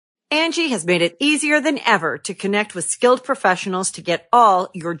Angie has made it easier than ever to connect with skilled professionals to get all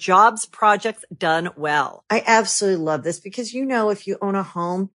your jobs projects done well. I absolutely love this because, if you own a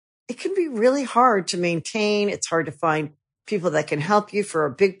home, it can be really hard to maintain. It's hard to find people that can help you for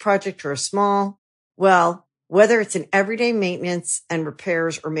a big project or a small. Well, whether it's in everyday maintenance and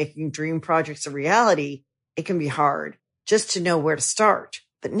repairs or making dream projects a reality, it can be hard just to know where to start.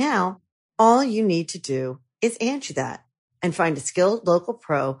 But now all you need to do is Angie that and find a skilled local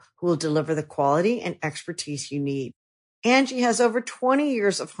pro who will deliver the quality and expertise you need. Angie has over 20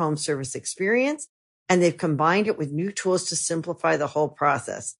 years of home service experience, and they've combined it with new tools to simplify the whole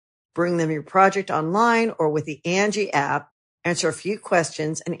process. Bring them your project online or with the Angie app, answer a few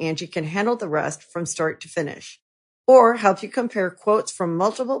questions, and Angie can handle the rest from start to finish. Or help you compare quotes from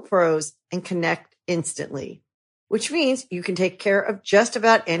multiple pros and connect instantly, which means you can take care of just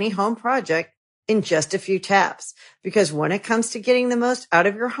about any home project in just a few taps. Because when it comes to getting the most out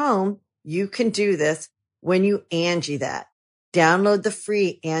of your home, you can do this when you Angie that. Download the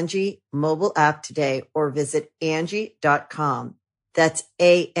free Angie mobile app today or visit Angie.com. That's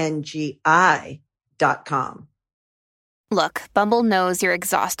ANGI.com. Look, Bumble knows you're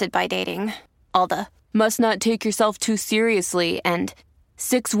exhausted by dating. All the must not take yourself too seriously and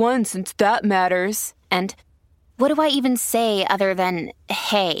 6'1" since that matters. And what do I even say other than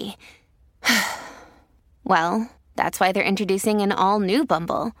hey? Well, that's why they're introducing an all-new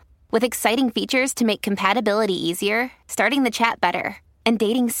Bumble with exciting features to make compatibility easier, starting the chat better, and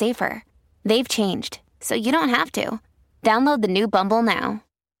dating safer. They've changed, so you don't have to. Download the new Bumble now.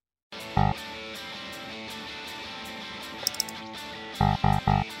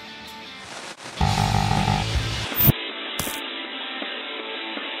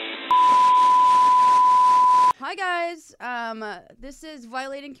 Hi guys, this is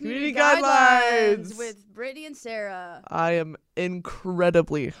Violating Community Guidelines with Brittany and Sarah. I am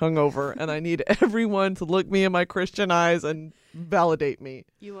incredibly hungover, and I need everyone to look me in my Christian eyes and validate me.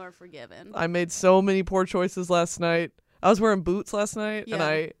 You are forgiven. I made so many poor choices last night. I was wearing boots last night, and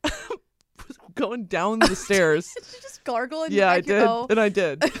I was going down the stairs. Did you just gargle? And I did, and I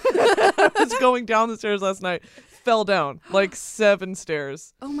did. I was going down the stairs last night. Fell down like 7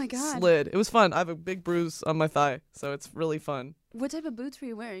 stairs. Oh my god. Slid. It was fun. I have a big bruise on my thigh, so it's really fun. What type of boots were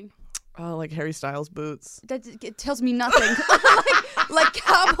you wearing? Like Harry Styles boots. It tells me nothing. like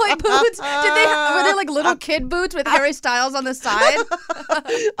cowboy boots? Were they like little kid boots with Harry Styles on the side?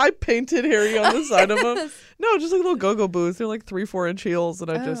 I painted Harry on the side of them. No, just like little go-go boots. They're like 3-4 inch heels, and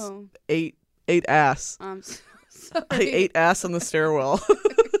I just ate ass. I'm sorry. I ate ass on the stairwell.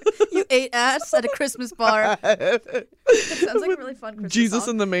 You ate ass at a Christmas bar. It sounds like a really fun Christmas Jesus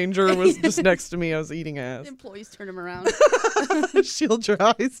song. in the manger was just next to me. I was eating ass. The employees turn him around. Shield your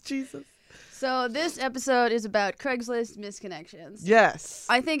eyes, Jesus. So this episode is about Craigslist misconnections. Yes.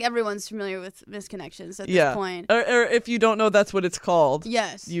 I think everyone's familiar with misconnections at this point. Or if you don't know that's what it's called.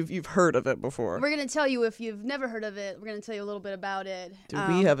 Yes. You've heard of it before. We're going to tell you if you've never heard of it. We're going to tell you a little bit about it.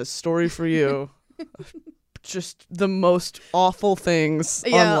 We have a story for you. Just the most awful things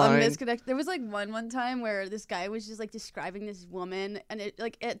online. There was like one time where this guy was just like describing this woman, and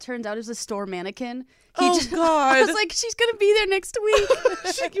it turns out it was a store mannequin. God! I was like, she's gonna be there next week.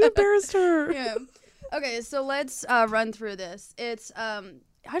 You embarrassed her. Yeah. Okay, so let's run through this. It's I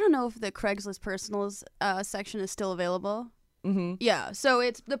don't know if the Craigslist personals section is still available. Mm-hmm. Yeah. So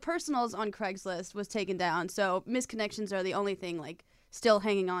it's the personals on Craigslist was taken down. So misconnections are the only thing like still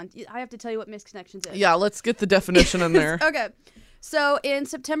hanging on. I have to tell you what misconnections is. Yeah, let's get the definition in there. Okay. So in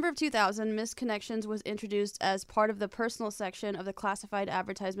September of 2000, misconnections was introduced as part of the personal section of the classified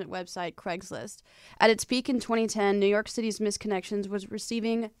advertisement website Craigslist. At its peak in 2010, New York City's misconnections was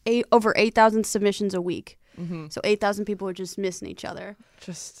receiving over 8,000 submissions a week. Mm-hmm. So 8,000 people were just missing each other.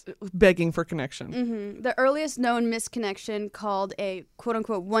 Just begging for connection. Mm-hmm. The earliest known misconnection, called a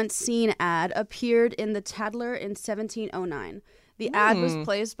quote-unquote once seen ad, appeared in the Tatler in 1709. The ad was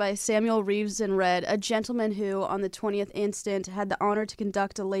placed by Samuel Reeves and read, "A gentleman who, on the 20th instant, had the honor to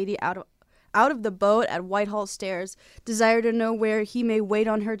conduct a lady out of the boat at Whitehall Stairs, desire to know where he may wait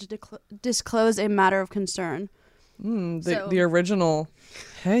on her to disclose a matter of concern." The original,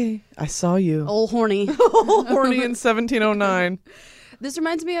 hey, I saw you. Old horny. Old horny in 1709. This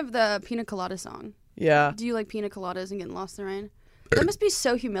reminds me of the Pina Colada song. Yeah. Do you like pina coladas and getting lost in the rain? That must be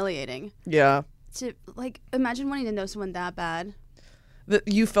so humiliating. Yeah. To imagine wanting to know someone that bad. That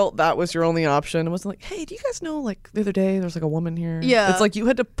you felt that was your only option. It wasn't like, hey, do you guys know, like, the other day there's like a woman here? Yeah. It's like you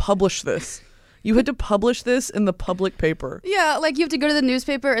had to publish this. You had to publish this in the public paper. Yeah, like you have to go to the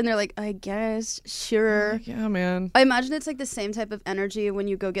newspaper and they're like, I guess, sure. Yeah, man. I imagine it's like the same type of energy when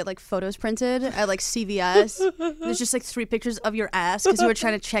you go get like photos printed at like CVS. There's just like 3 pictures of your ass because you were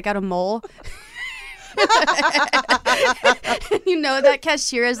trying to check out a mole. You know that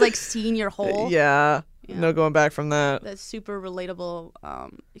cashier has like seen your hole. Yeah. No going back from that. That's super relatable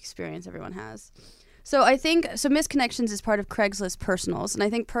experience everyone has. So I think Misconnections is part of Craigslist Personals, and I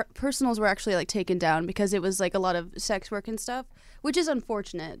think Personals were actually like taken down because it was like a lot of sex work and stuff, which is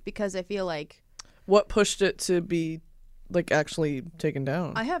unfortunate because I feel like what pushed it to be like actually taken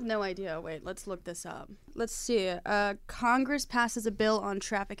down? I have no idea. Wait, let's look this up. Let's see. Congress passes a bill on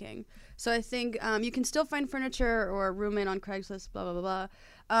trafficking. So I think you can still find furniture or a roommate on Craigslist, blah, blah, blah,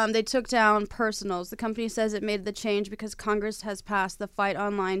 blah. They took down Personals. The company says it made the change because Congress has passed the Fight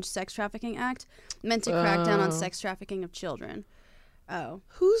Online Sex Trafficking Act, meant to crack down on sex trafficking of children. Oh.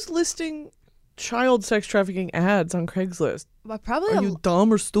 Who's listing child sex trafficking ads on Craigslist? Well, probably Are you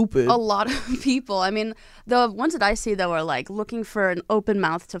dumb or stupid? A lot of people. I mean, the ones that I see, though, are like looking for an open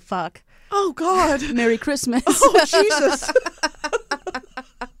mouth to fuck. Oh, God. Merry Christmas. Oh, Jesus.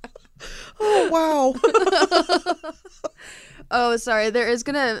 Oh, wow. Oh, sorry. This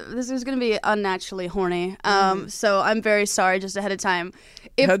is gonna be unnaturally horny. So I'm very sorry just ahead of time.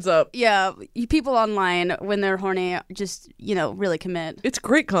 Heads up. Yeah, people online when they're horny just really commit. It's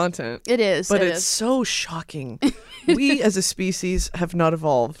great content. It is, but it's so shocking. We as a species have not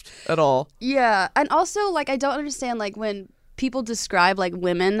evolved at all. Yeah, and also like I don't understand like when people describe like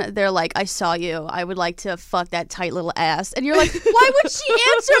women, they're like, I saw you, I would like to fuck that tight little ass, and you're like, why would she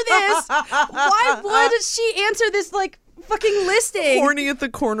answer this? Why would she answer this like fucking listing? Horny at the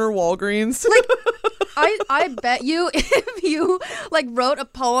corner Walgreens. Like, I bet you if you like wrote a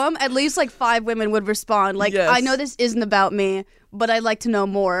poem, at least like 5 women would respond. Like, yes. I know this isn't about me, but I'd like to know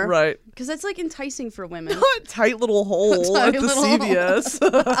more. Right. Because that's like enticing for women. Tight little hole at the CVS.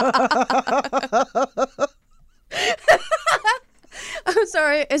 I'm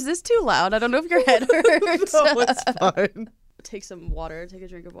sorry. Is this too loud? I don't know if your head hurts. No, it's fine. Take some water. Take a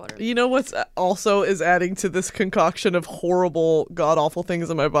drink of water. You know what's also is adding to this concoction of horrible, god-awful things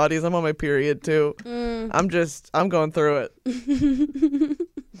in my body is I'm on my period, too. I'm going through it.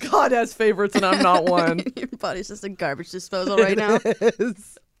 God has favorites and I'm not one. Your body's just a garbage disposal right now.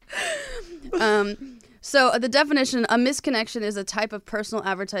 So the definition, a misconnection is a type of personal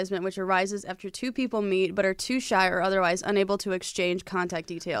advertisement which arises after 2 people meet but are too shy or otherwise unable to exchange contact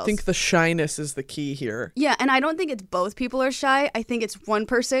details. I think the shyness is the key here. Yeah, and I don't think it's both people are shy. I think it's one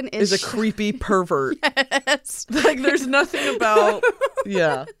person is a creepy pervert. Yes. Like there's nothing about...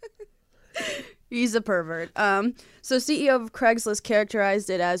 Yeah. He's a pervert. So CEO of Craigslist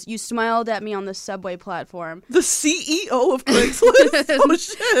characterized it as, you smiled at me on the subway platform. The CEO of Craigslist? Oh,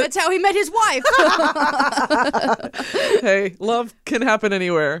 shit. That's how he met his wife. Hey, love can happen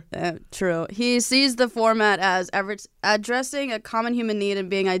anywhere. True. He sees the format as addressing a common human need and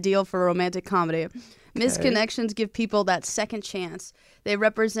being ideal for a romantic comedy. Misconnections give people that second chance. They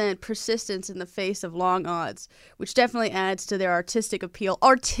represent persistence in the face of long odds, which definitely adds to their artistic appeal.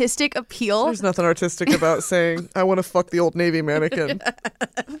 Artistic appeal? There's nothing artistic about saying, I want to fuck the Old Navy mannequin.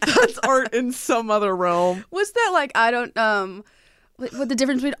 That's art in some other realm. What's that like? I don't, what the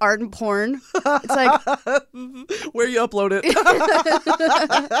difference between art and porn? It's like... Where you upload it.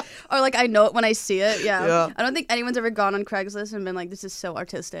 Or like, I know it when I see it. Yeah. I don't think anyone's ever gone on Craigslist and been like, this is so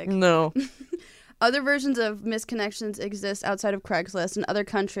artistic. No. Other versions of misconnections exist outside of Craigslist in other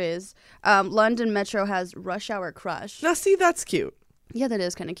countries. London Metro has Rush Hour Crush. Now, see, that's cute. Yeah, that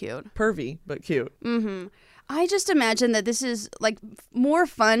is kind of cute. Pervy, but cute. Mm-hmm. I just imagine that this is like more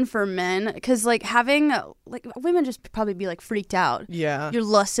fun for men because like having like women just probably be like freaked out. Yeah. You're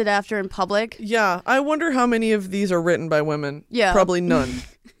lusted after in public. Yeah. I wonder how many of these are written by women. Yeah. Probably none.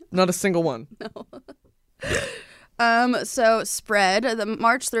 Not a single one. No. So Spread, the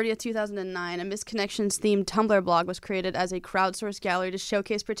March 30th, 2009, a misconnections themed Tumblr blog was created as a crowdsourced gallery to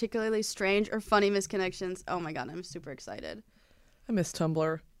showcase particularly strange or funny misconnections. Oh my God, I'm super excited. I miss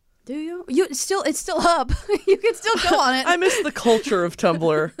Tumblr. Do you? It's still up. You can still go on it. I miss the culture of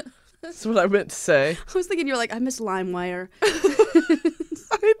Tumblr. That's what I meant to say. I was thinking you were like, I miss LimeWire.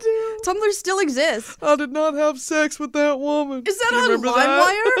 I do. Tumblr still exists. I did not have sex with that woman. Is that on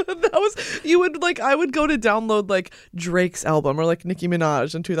LimeWire? That was, you would like, I would go to download like Drake's album or like Nicki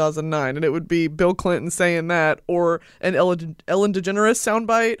Minaj in 2009 and it would be Bill Clinton saying that or an Ellen DeGeneres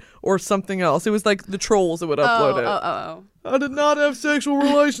soundbite or something else. It was like the trolls that would upload it. Oh. I did not have sexual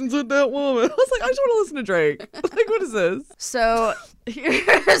relations with that woman. I was like, I just want to listen to Drake. Like, what is this? So,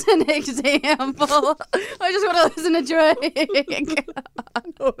 here's an example. I just want to listen to Drake.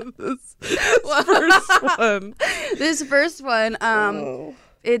 What first one. This first one,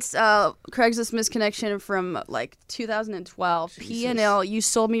 it's Craigslist misconnection from like 2012. P&L, you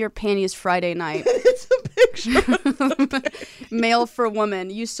sold me your panties Friday night. It's a picture. Male for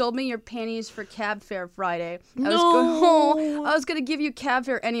woman, you sold me your panties for cab fare Friday. I was gonna give you cab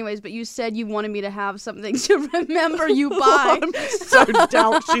fare anyways, but you said you wanted me to have something to remember you by. I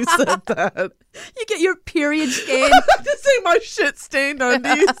doubt she said that. You get your period stain. This ain't my shit stained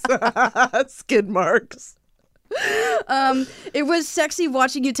undies. Skid marks. It was sexy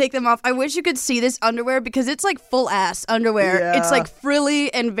watching you take them off. I wish you could see this underwear because it's like full ass underwear. Yeah. It's like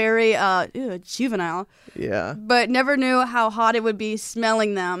frilly and very juvenile. Yeah. But never knew how hot it would be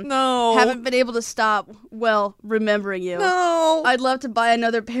smelling them. No. Haven't been able to stop, remembering you. No. I'd love to buy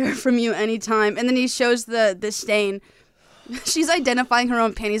another pair from you anytime. And then he shows the stain. She's identifying her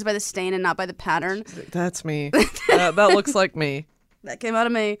own panties by the stain and not by the pattern. That's me. That looks like me. That came out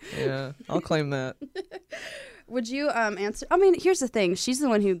of me. Yeah, I'll claim that. Would you answer? I mean, here's the thing. She's the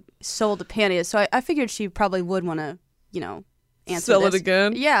one who sold the panties, so I figured she probably would want to, answer Sell this. it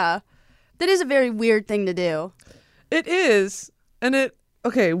again? Yeah. That is a very weird thing to do. It is. And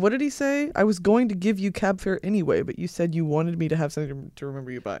okay, what did he say? I was going to give you cab fare anyway, but you said you wanted me to have something to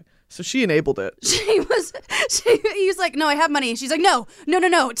remember you by. So she enabled it. He was like, no, I have money. She's like, no,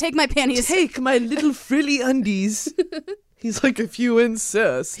 take my panties. Take my little frilly undies. He's like, if you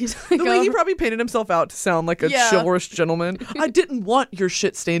insist. He's like, the way he probably painted himself out to sound like a chivalrous gentleman. I didn't want your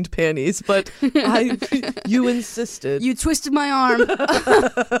shit-stained panties, but you insisted. You twisted my arm.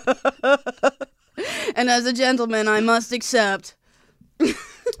 And as a gentleman, I must accept.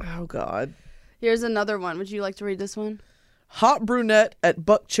 Oh, God. Here's another one. Would you like to read this one? Hot brunette at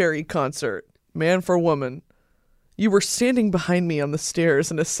Buck Cherry concert. Man for woman. You were standing behind me on the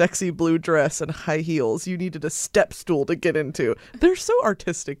stairs in a sexy blue dress and high heels you needed a step stool to get into. They're so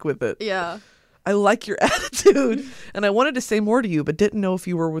artistic with it. Yeah. I like your attitude. And I wanted to say more to you, but didn't know if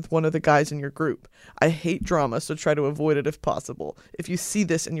you were with one of the guys in your group. I hate drama, so try to avoid it if possible. If you see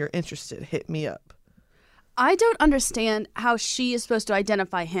this and you're interested, hit me up. I don't understand how she is supposed to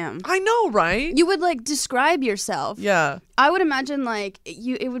identify him. I know, right? You would describe yourself. Yeah. I would imagine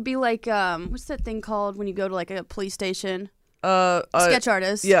it would be like what's that thing called when you go to a police station? Sketch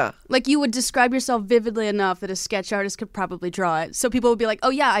artist. Yeah. You would describe yourself vividly enough that a sketch artist could probably draw it. So people would be like, "Oh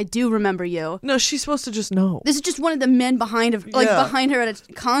yeah, I do remember you." No, she's supposed to just know. This is just one of the men behind behind her at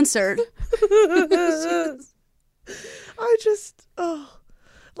a concert.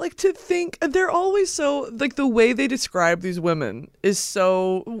 To think they're always so the way they describe these women is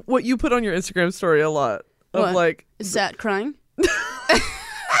so what you put on your Instagram story a lot of what? Is that crying?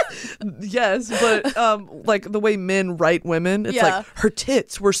 Yes, but the way men write women, it's like her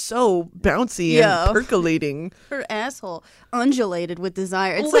tits were so bouncy and percolating. Her asshole undulated with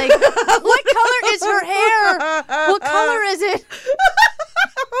desire. It's like, what color is her hair? What color is it?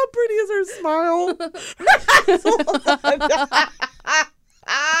 How pretty is her smile?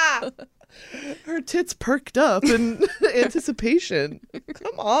 Her tits perked up in anticipation.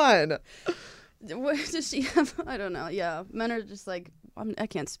 Come on. What does she have? I don't know. Yeah, men are just I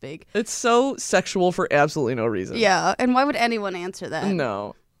can't speak. It's so sexual for absolutely no reason. Yeah, and why would anyone answer that?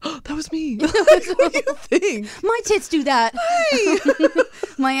 No. That was me. What do you think? My tits do that. Hey.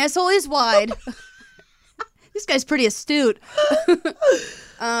 My asshole is wide. This guy's pretty astute.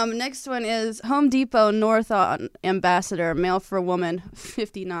 Next one is Home Depot North Ambassador, male for a woman,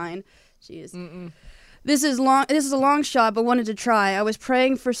 59. Jeez. This is a long shot, but wanted to try. I was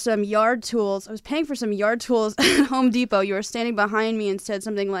paying for some yard tools at Home Depot. You were standing behind me and said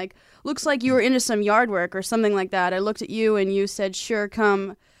something like, "Looks like you were into some yard work," or something like that. I looked at you and you said, "Sure,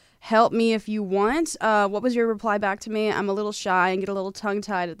 come help me if you want." What was your reply back to me? I'm a little shy and get a little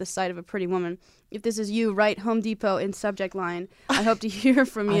tongue-tied at the sight of a pretty woman. If this is you, write Home Depot in subject line. I hope to hear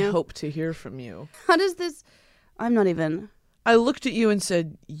from you. I hope to hear from you. How does this... I'm not even... I looked at you and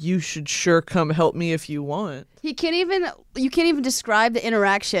said, you should sure come help me if you want. You can't even describe the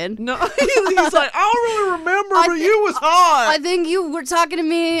interaction. No, he's like, I don't really remember, but you was hot. I think you were talking to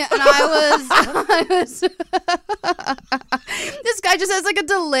me, and I was. This guy just has a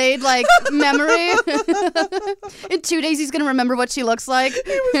delayed memory. In 2 days, he's gonna remember what she looks like.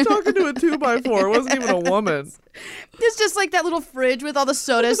 He was talking to a 2x4. It wasn't even a woman. It's just that little fridge with all the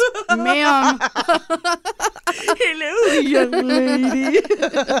sodas, ma'am. Hello, young lady.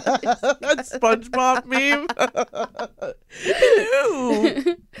 That SpongeBob meme.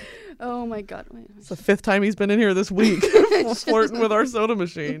 Hello. Oh my God. It's the 5th time he's been in here this week flirting with our soda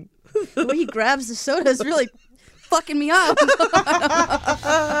machine. The way he grabs the soda is really fucking me up.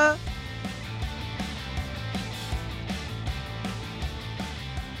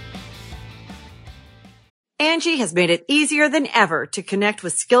 Angie has made it easier than ever to connect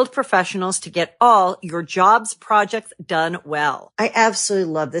with skilled professionals to get all your jobs projects done well. I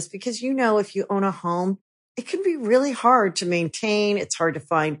absolutely love this because, if you own a home, it can be really hard to maintain. It's hard to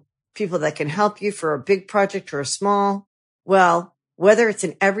find people that can help you for a big project or a small. Well, whether it's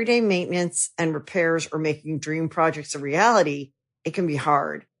in everyday maintenance and repairs or making dream projects a reality, it can be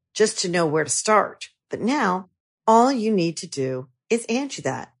hard just to know where to start. But now all you need to do is Angie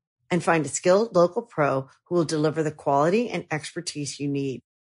that and find a skilled local pro who will deliver the quality and expertise you need.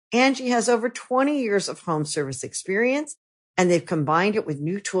 Angie has over 20 years of home service experience, and they've combined it with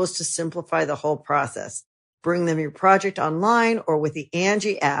new tools to simplify the whole process. Bring them your project online or with the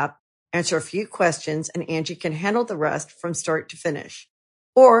Angie app, answer a few questions, and Angie can handle the rest from start to finish.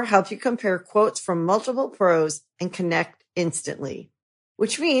 Or help you compare quotes from multiple pros and connect instantly,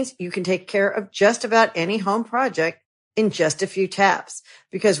 which means you can take care of just about any home project in just a few taps.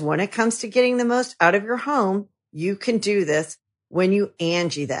 Because when it comes to getting the most out of your home, you can do this when you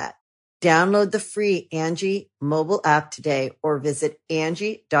Angie that. Download the free Angie mobile app today or visit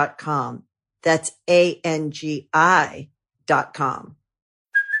Angie.com. That's ANGI.com.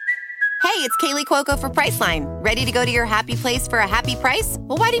 Hey, it's Kaylee Cuoco for Priceline. Ready to go to your happy place for a happy price?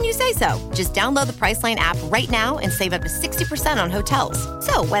 Well, why didn't you say so? Just download the Priceline app right now and save up to 60% on hotels.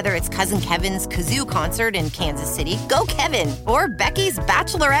 So whether it's Cousin Kevin's Kazoo Concert in Kansas City, go Kevin, or Becky's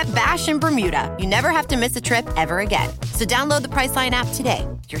Bachelorette Bash in Bermuda, you never have to miss a trip ever again. So download the Priceline app today.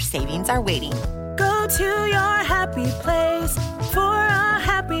 Your savings are waiting. Go to your happy place for a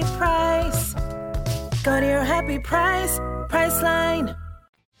happy price. Go to your happy price, Priceline.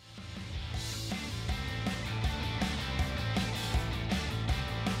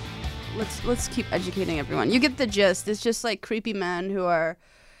 Let's keep educating everyone. You get the gist. It's just like creepy men who are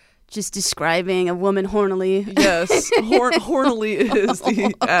just describing a woman hornily. Yes, hornily is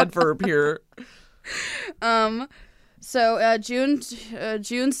the adverb here. So June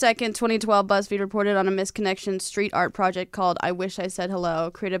 2nd, 2012, BuzzFeed reported on a misconnection street art project called I Wish I Said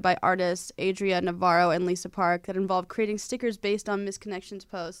Hello, created by artists Adria Navarro and Lisa Park, that involved creating stickers based on misconnections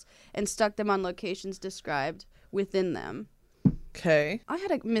posts and stuck them on locations described within them. Okay. I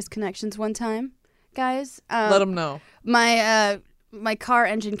had a misconnections one time, guys. Let them know. My car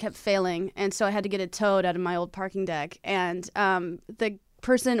engine kept failing, and so I had to get it towed out of my old parking deck. And the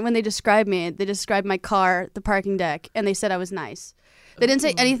person, when they described me, they described my car, the parking deck, and they said I was nice. They didn't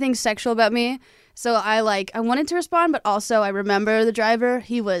say anything sexual about me. So I wanted to respond, but also I remember the driver.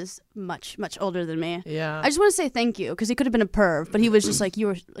 He was much, much older than me. Yeah. I just want to say thank you, because he could have been a perv, but he was just like, you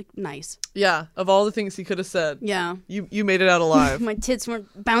were nice. Yeah. Of all the things he could have said. Yeah. You made it out alive. My tits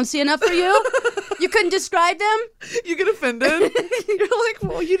weren't bouncy enough for you? You couldn't describe them? You get offended. You're like,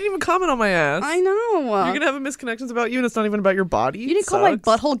 well, you didn't even comment on my ass. I know. You're going to have a misconnections about you, and it's not even about your body. You didn't call my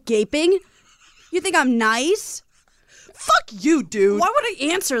butthole gaping? You think I'm nice? Fuck you, dude. Why would I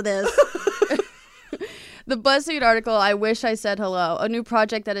answer this? The BuzzFeed article, I Wish I Said Hello, a new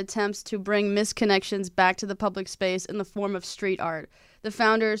project that attempts to bring misconnections back to the public space in the form of street art. The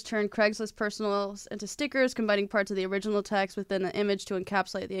founders turned Craigslist personals into stickers, combining parts of the original text within the image to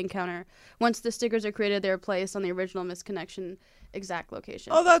encapsulate the encounter. Once the stickers are created, they are placed on the original misconnection exact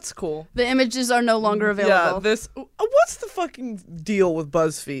location. Oh, that's cool. The images are no longer available. Yeah, what's the fucking deal with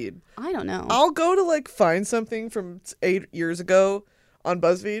BuzzFeed? I don't know. I'll go to find something from 8 years ago on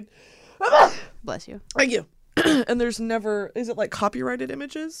BuzzFeed. Bless you. Thank you. And there's never, is it copyrighted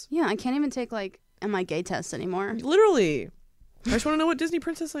images? Yeah, I can't even take am I gay tests anymore. Literally. I just want to know what Disney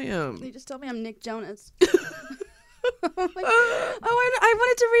princess I am. They just tell me I'm Nick Jonas. I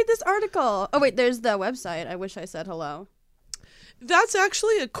wanted to read this article. Oh, wait, there's the website. I Wish I Said Hello. That's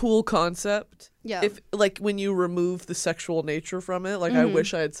actually a cool concept. Yeah. If when you remove the sexual nature from it, I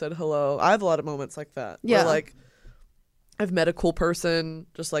wish I had said hello. I have a lot of moments like that. Yeah. Where, I've met a cool person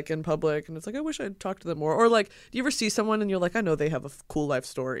just in public, and it's I wish I'd talked to them more. Or do you ever see someone and you're I know they have a cool life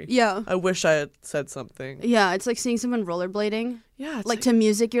story. Yeah. I wish I had said something. Yeah, it's like seeing someone rollerblading. Yeah. It's to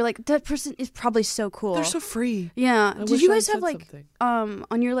music, you're that person is probably so cool. They're so free. Yeah. I Did you guys have something.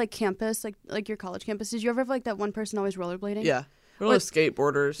 on your campus, your college campus, did you ever have that one person always rollerblading? Yeah. Or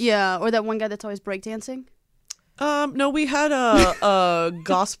skateboarders. Yeah, or that one guy that's always breakdancing? No, we had a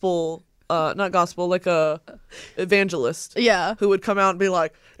gospel not gospel, a evangelist. Yeah. Who would come out and be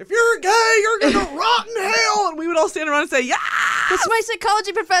like, if you're gay, you're gonna rot in hell, and we would all stand around and say, yeah. That's my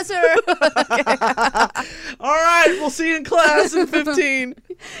psychology professor. All right, we'll see you in class in 15.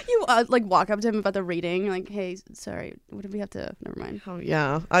 You walk up to him about the reading, hey, sorry, what did we have to? Never mind. Oh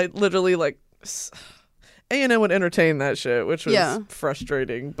yeah, I literally A&M would entertain that shit, which was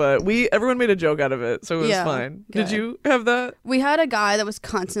frustrating. But everyone made a joke out of it, so it was fine. Good. Did you have that? We had a guy that was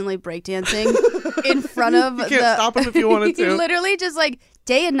constantly breakdancing in front of you can't stop him if you wanted to. He literally just like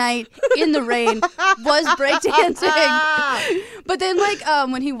day and night in the rain was breakdancing. But then like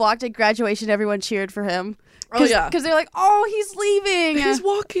when he walked at graduation, everyone cheered for him. Oh, yeah. Because they're like, oh, he's leaving. He's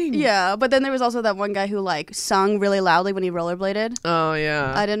walking. Yeah, but then there was also that one guy who, like, sung really loudly when he rollerbladed. Oh,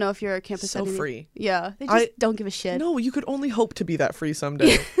 yeah. I don't know if you're a campus. So free. Yeah, they just don't give a shit. No, you could only hope to be that free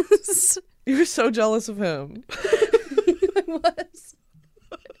someday. Yes. You're so jealous of him. I was.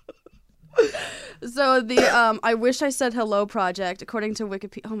 So the I Wish I Said Hello project, according to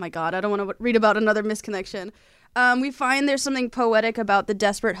Wikipedia. Oh, my God, I don't want to read about another misconnection. We find there's something poetic about the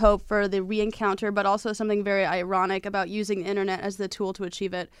desperate hope for the re-encounter, but also something very ironic about using the internet as the tool to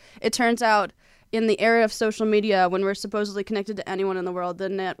achieve it. It turns out, in the era of social media, when we're supposedly connected to anyone in the world, the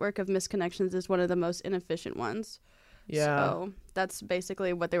network of misconnections is one of the most inefficient ones. Yeah. So that's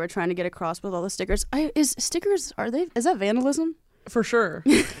basically what they were trying to get across with all the stickers. Is that vandalism? For sure.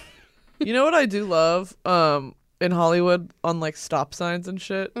 You know what I do love? In Hollywood, on like stop signs and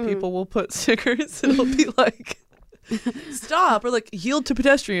shit, people will put stickers. It'll be like, stop, or like yield to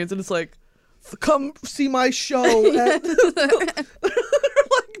pedestrians, and it's like, come see my show at like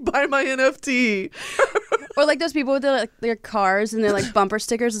buy my NFT. Or like those people with their cars and their like bumper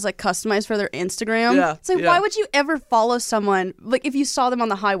stickers is like customized for their Instagram. Yeah, it's like, why would you ever follow someone like if you saw them on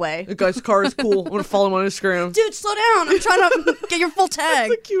the highway? The guy's car is cool. I'm gonna follow him on Instagram. Dude, slow down! I'm trying to get your full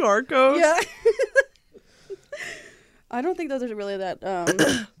tag. It's a QR code. Yeah. I don't think those are really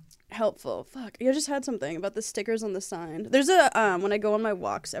that helpful. Fuck. I just had something about the stickers on the sign. There's a, when I go on my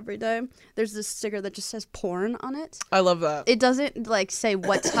walks every day, there's this sticker that just says porn on it. I love that. It doesn't, like, say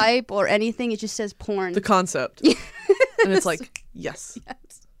what type or anything. It just says porn. The concept. And it's like, yes.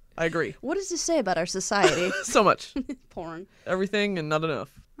 I agree. What does this say about our society? So much. Porn. Everything and not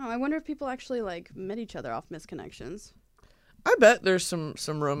enough. Oh, I wonder if people actually, like, met each other off misconnections. I bet there's some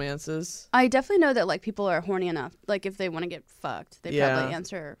romances. I definitely know that like people are horny enough. Like if they want to get fucked, they probably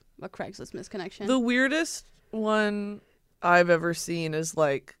answer a Craigslist misconnection. The weirdest one I've ever seen is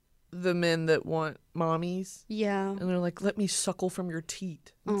like the men that want mommies. Yeah. And they're like, let me suckle from your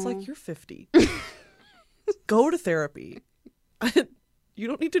teat. It's like, you're 50. Go to therapy. You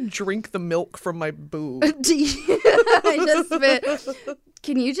don't need to drink the milk from my boob. I just spit.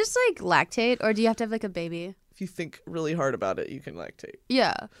 Can you just like lactate, or do you have to have like a baby? If you think really hard about it, you can lactate.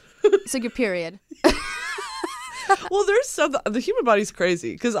 Yeah. It's like your period. Well, there's some, the human body's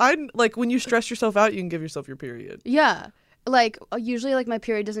crazy. Because like when you stress yourself out, you can give yourself your period. Yeah. Like usually like my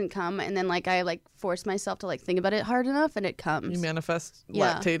period doesn't come, and then like I like force myself to like think about it hard enough, and it comes. You manifest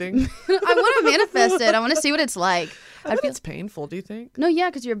lactating? I want to manifest it. I want to see what it's like. I bet it's painful, do you think? No, yeah,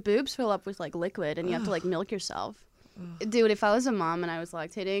 because your boobs fill up with like liquid and you have to like milk yourself. Dude, if I was a mom and I was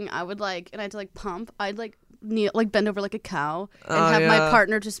lactating, I would like, and I had to like pump, I'd like kneel, like bend over like a cow and have my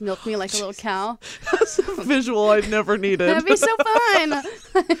partner just milk me like a little cow. That's a visual I'd never needed. That'd be so fun.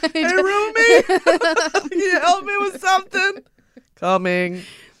 Hey, roomie, can you help me with something? Coming.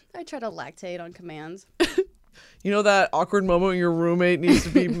 I try to lactate on commands. You know that awkward moment when your roommate needs to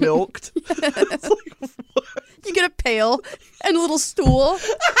be milked? It's like, what? You get a pail and a little stool.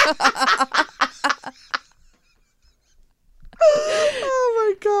 Oh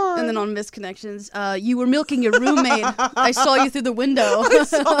my god. And then on misconnections, you were milking your roommate. I saw you through the window. I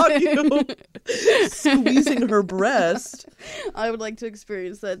saw you squeezing her breast. I would like to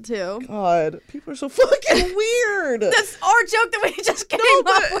experience that too. God, people are so fucking weird. That's our joke that we just came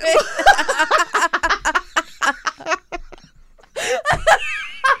up with.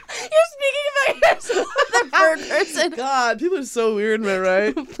 You're speaking about yourself, the third person. God, people are so weird, man,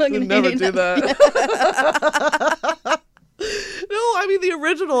 right? Would never do that. No, I mean the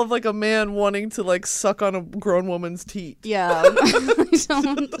original of like a man wanting to like suck on a grown woman's teat. Yeah.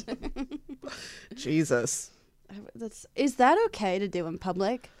 Jesus. Is that okay to do in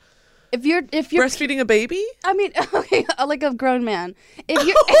public? If you're breastfeeding a baby? I mean, okay, like a grown man. If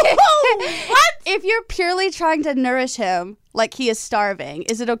you're what? If you're purely trying to nourish him like he is starving,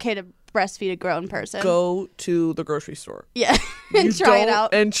 is it okay to breastfeed a grown person? Go to the grocery store. Yeah. And try it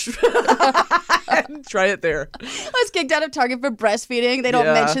out. And try it there. I was kicked out of Target for breastfeeding. They don't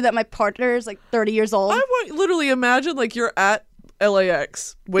mention that my partner is like 30 years old. I want literally imagine like you're at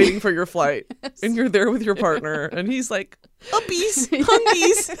LAX waiting for your flight and you're there with your partner and he's like, uppies,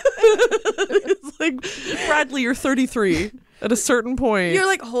 hungies. It's like, Bradley, you're 33 at a certain point. You're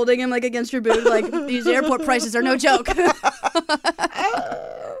like holding him like against your boob like these airport prices are no joke.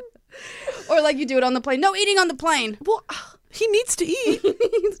 Or like you do it on the plane. No eating on the plane. Well, He needs to eat.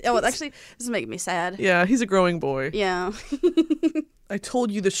 Oh, well, actually, this is making me sad. Yeah, he's a growing boy. Yeah. I told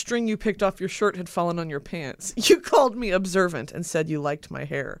you the string you picked off your shirt had fallen on your pants. You called me observant and said you liked my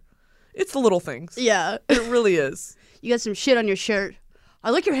hair. It's the little things. Yeah. It really is. You got some shit on your shirt. I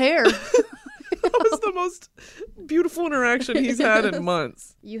like your hair. That was the most beautiful interaction he's had in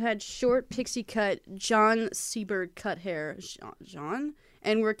months. You had short pixie cut John Seberg cut hair. John?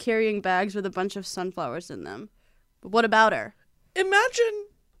 And we're carrying bags with a bunch of sunflowers in them. But what about her? Imagine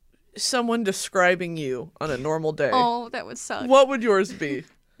someone describing you on a normal day. Oh, that would suck. What would yours be?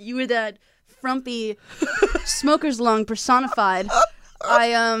 You were that frumpy smoker's lung personified.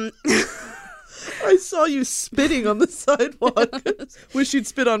 I saw you spitting on the sidewalk. Wish you'd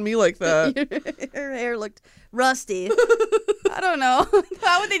spit on me like that. Her hair looked rusty. I don't know.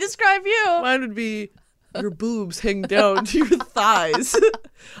 How would they describe you? Mine would be your boobs hang down to your thighs.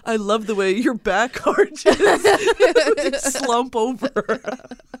 I love the way your back arches. Slump over.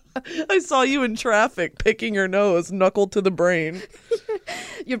 I saw you in traffic picking your nose, knuckle to the brain.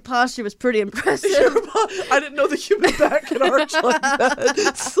 Your posture was pretty impressive. I didn't know the human back could arch like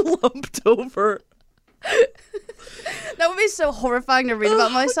that. Slumped over. That would be so horrifying to read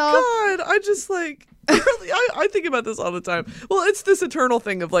about myself. God, I just like, really, I think about this all the time. Well, it's this eternal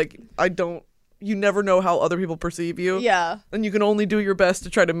thing of like, you never know how other people perceive you. Yeah. And you can only do your best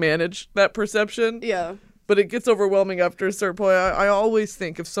to try to manage that perception. Yeah. But it gets overwhelming after a certain point. I always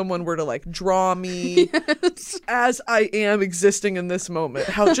think if someone were to like draw me as I am existing in this moment,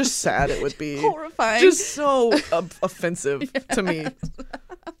 how just sad it would be. Horrifying. Just so offensive to me.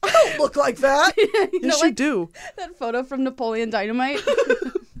 I don't look like that. Yes, you do. That photo from Napoleon Dynamite.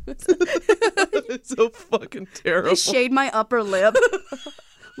 It's so fucking terrible. They shade my upper lip.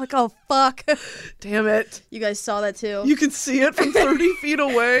 I'm like, oh, fuck. Damn it. You guys saw that too. You can see it from 30 feet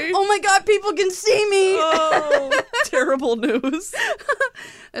away. Oh my God, people can see me. Oh, terrible news.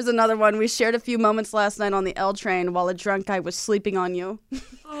 There's another one. We shared a few moments last night on the L train while a drunk guy was sleeping on you.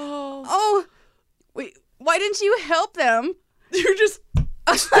 Oh, wait, why didn't you help them? You're just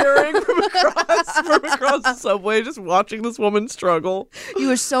staring from across the subway, just watching this woman struggle. You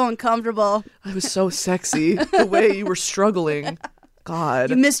were so uncomfortable. I was so sexy. The way you were struggling. God.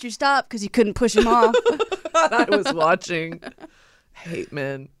 You missed your stop because you couldn't push him off. I was watching. Hate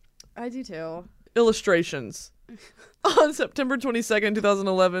men. I do too. Illustrations. On September 22nd,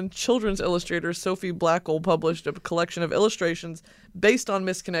 2011, children's illustrator Sophie Blackall published a collection of illustrations based on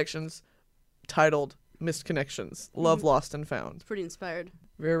misconnections titled Misconnections, Love Lost and Found. It's pretty inspired.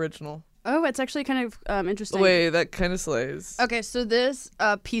 Very original. Oh, it's actually kind of interesting. Wait, that kind of slays. Okay, so this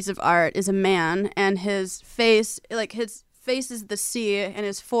piece of art is a man, and his face is the sea, and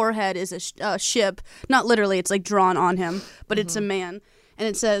his forehead is a ship. Not literally, it's like drawn on him, but it's a man. And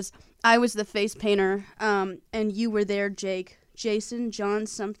it says, I was the face painter, and you were there, Jake. Jason, John,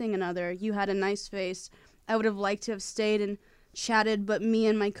 something another. You had a nice face. I would have liked to have stayed and chatted, but me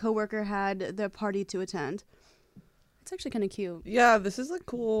and my coworker had the party to attend. It's actually kind of cute. Yeah, this is like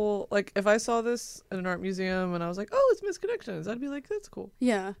cool. Like if I saw this in an art museum and I was like, oh, it's Misconnections, I'd be like, that's cool.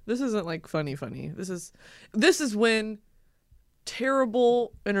 Yeah. This isn't like funny. This is when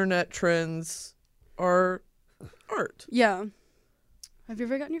terrible internet trends are art. Yeah. Have you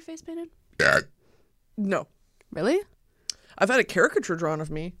ever gotten your face painted? No. Really? I've had a caricature drawn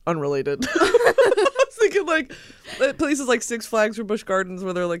of me, unrelated. I was thinking like places like Six Flags or Busch Gardens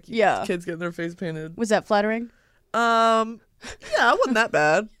where they're like kids getting their face painted. Was that flattering? Yeah, it wasn't that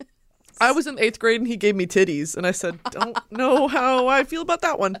bad. I was in 8th grade and he gave me titties and I said, don't know how I feel about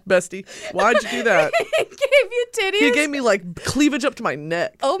that one, bestie. Why'd you do that? He gave you titties? He gave me like cleavage up to my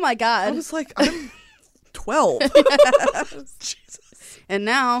neck. Oh my God. I was like, I'm 12. Jesus. And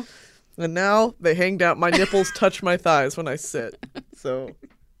now they hang down. My nipples touch my thighs when I sit. So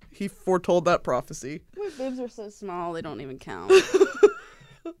he foretold that prophecy. my boobs are so small they don't even count.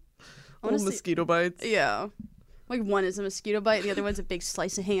 Little mosquito bites. Yeah. Like one is a mosquito bite and the other one's a big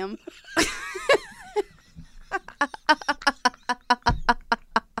slice of ham.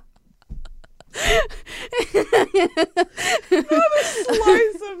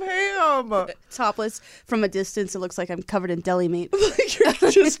 Slice of ham. Topless. From a distance, it looks like I'm covered in deli meat. You're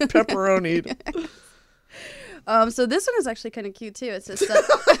just pepperoni. So this one is actually kind of cute too. It says it's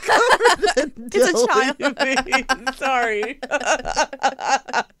a child. Sorry.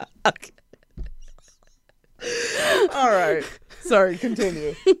 All right. Sorry,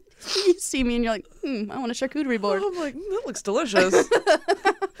 continue. You see me and you're like, I want a charcuterie board. I'm like, that looks delicious.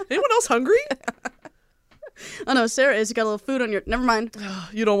 Anyone else hungry? Oh no, Sarah is. You got a little food on your. Never mind.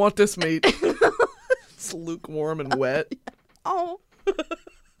 You don't want this meat. It's lukewarm and wet. Oh.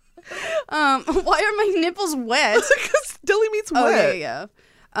 Why are my nipples wet? Because Deli meat's wet. Oh, yeah.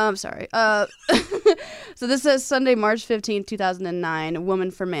 I'm sorry. So this says Sunday, March 15th, 2009,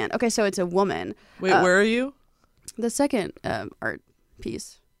 woman for man. Okay, so it's a woman. Wait, where are you? The second art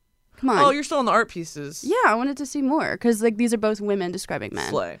piece. Come on. Oh, you're still on the art pieces. Yeah, I wanted to see more because like these are both women describing men.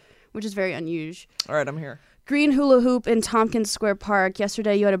 Slay. Which is very unusual. All right, I'm here. Green hula hoop in Tompkins Square Park.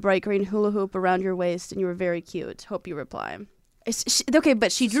 Yesterday you had a bright green hula hoop around your waist and you were very cute. Hope you reply. Okay,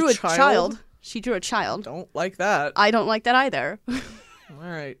 but she drew a child. She drew a child. Don't like that. I don't like that either. All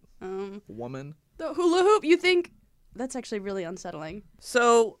right. Woman. The hula hoop, you think? That's actually really unsettling.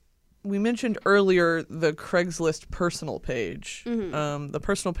 So we mentioned earlier the Craigslist personal page. The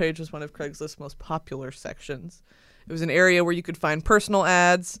personal page was one of Craigslist's most popular sections. It was an area where you could find personal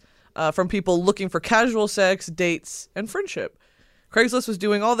ads from people looking for casual sex, dates, and friendship. Craigslist was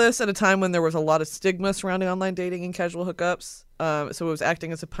doing all this at a time when there was a lot of stigma surrounding online dating and casual hookups. So it was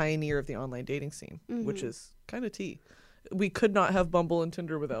acting as a pioneer of the online dating scene, which is kind of tea. We could not have Bumble and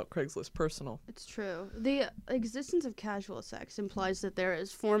Tinder without Craigslist Personal. It's true. The existence of casual sex implies that there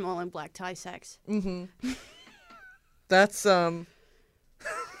is formal and black tie sex. That's What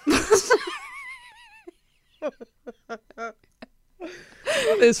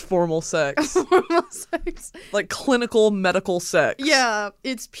is formal sex? Formal sex. Like clinical medical sex. Yeah,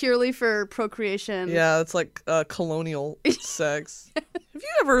 it's purely for procreation. Yeah, it's like colonial sex. Have you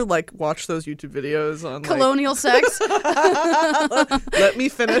ever like watched those YouTube videos on colonial sex? Let me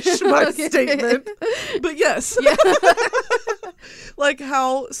finish my statement. But yes. Yeah. Like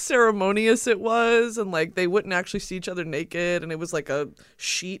how ceremonious it was, and like they wouldn't actually see each other naked, and it was like a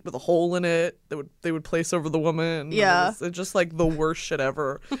sheet with a hole in it that they would place over the woman. Yeah. It was just like the worst shit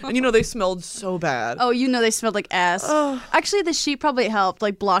ever. And you know they smelled so bad. Oh, you know they smelled like ass. Actually, the sheet probably helped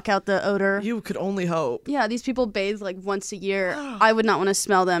like block out the odor. You could only hope. Yeah, these people bathe like once a year. I would not want to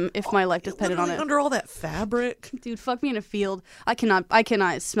smell them if my life depended on it. Under all that fabric. Dude, fuck me in a field. I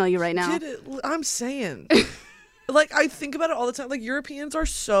cannot smell you right now. I'm saying. Like, I think about it all the time. Like, Europeans are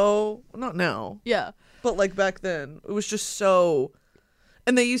so... Not now. Yeah. But, like, back then, it was just so...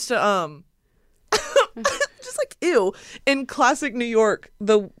 And they used to, just, like, ew. In classic New York,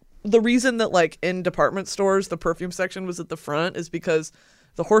 the reason that, like, in department stores, the perfume section was at the front is because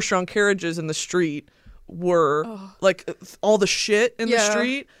the horse-drawn carriages in the street were, like, all the shit in the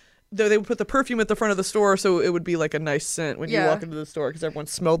street. They would put the perfume at the front of the store so it would be like a nice scent when you walk into the store because everyone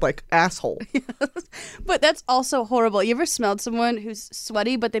smelled like asshole. But that's also horrible. You ever smelled someone who's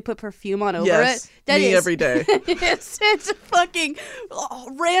sweaty but they put perfume on over yes, it? That me is, every day. it's fucking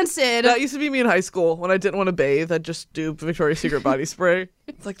rancid. That used to be me in high school when I didn't want to bathe. I'd just do Victoria's Secret body spray.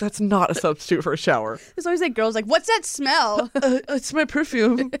 It's like, that's not a substitute for a shower. There's always like girls like, what's that smell? It's my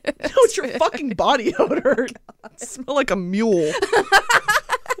perfume. No, it's your fucking body odor. I smell like a mule.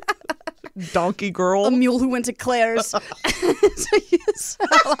 Donkey girl. A mule who went to Claire's. So you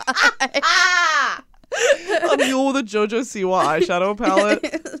smell a mule with a JoJo Siwa eyeshadow palette.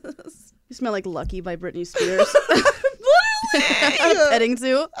 You smell like Lucky by Britney Spears. Literally. Petting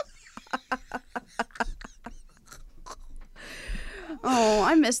zoo. Oh,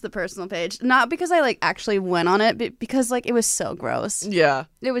 I missed the personal page. Not because I like actually went on it, but because like it was so gross. Yeah.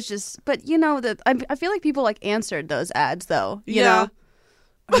 It was just, but you know that I feel like people like answered those ads though. You know?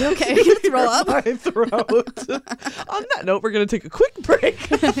 Are you okay? Are you gonna throw up? My throat. On that note, we're gonna take a quick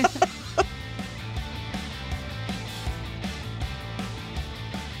break.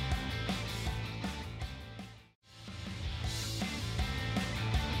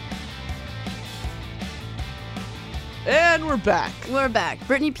 And we're back. We're back.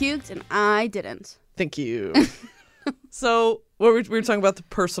 Brittany puked and I didn't. Thank you. So we were talking about the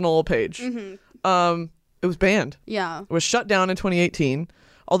personal page. It was banned. Yeah. It was shut down in 2018.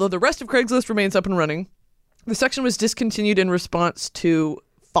 Although the rest of Craigslist remains up and running, the section was discontinued in response to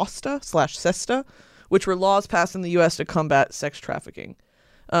FOSTA/SESTA, which were laws passed in the U.S. to combat sex trafficking.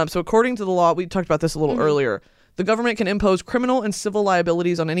 So according to the law, we talked about this a little earlier, the government can impose criminal and civil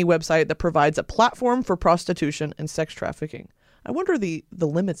liabilities on any website that provides a platform for prostitution and sex trafficking. I wonder the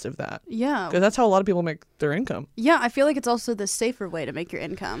limits of that. Yeah. Because that's how a lot of people make their income. Yeah, I feel like it's also the safer way to make your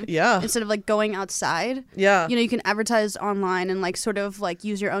income. Yeah. Instead of like going outside. Yeah. You know, you can advertise online and like sort of like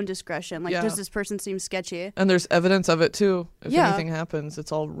use your own discretion. Like, does this person seem sketchy? And there's evidence of it too. If anything happens,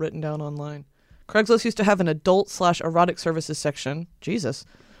 it's all written down online. Craigslist used to have an adult/erotic services section. Jesus.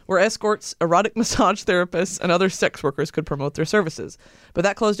 Where escorts, erotic massage therapists, and other sex workers could promote their services. But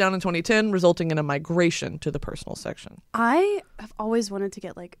that closed down in 2010, resulting in a migration to the personal section. I have always wanted to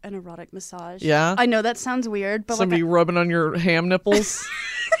get like an erotic massage. Yeah? I know that sounds weird, but somebody like rubbing on your ham nipples.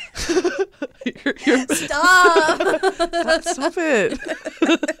 Stop! Stop it.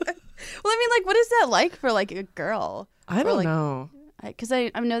 Well, I mean, like, what is that like for like a girl? I don't know. Because I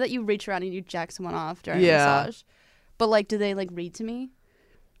know that you reach around and you jack someone off during a Yeah. massage. But like, do they like read to me?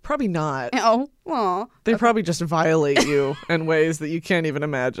 Probably not. Oh, well. They probably just violate you in ways that you can't even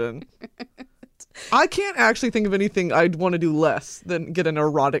imagine. I can't actually think of anything I'd want to do less than get an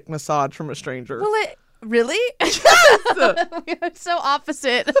erotic massage from a stranger. Well, really? We are so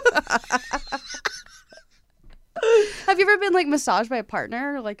opposite. Have you ever been like massaged by a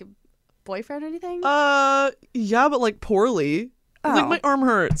partner, or, like a boyfriend or anything? Yeah, but like poorly. Like my arm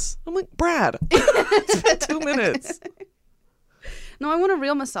hurts. I'm like, Brad, it's been 2 minutes. No, I want a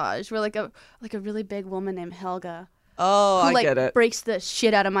real massage where like a really big woman named Helga. Oh, who, I get it. Breaks the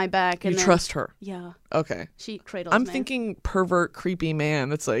shit out of my back. And You then, trust her. Yeah. Okay. She cradles I'm me. thinking pervert, creepy man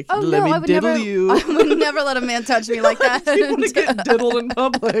that's like, Oh, let no, me I would diddle never, you. I would never let a man touch me like that. You want to get diddled in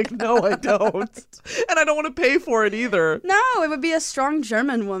public? No, I don't. And I don't want to pay for it either. No, it would be a strong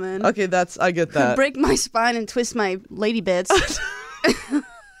German woman. Okay, I get that. Break my spine and twist my lady bits.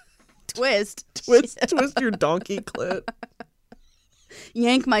 Twist your donkey clit.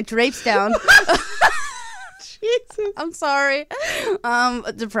 Yank my drapes down. Jesus. I'm sorry.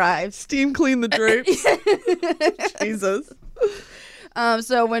 Deprived. Steam clean the drapes. Jesus.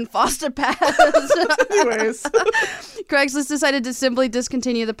 So when Foster passed, Anyways. Craigslist decided to simply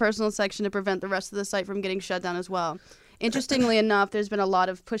discontinue the personal section to prevent the rest of the site from getting shut down as well. Interestingly enough, there's been a lot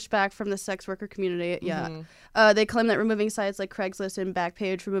of pushback from the sex worker community. Yeah. They claim that removing sites like Craigslist and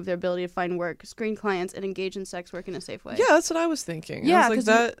Backpage remove their ability to find work, screen clients, and engage in sex work in a safe way. Yeah, that's what I was thinking. Yeah, I was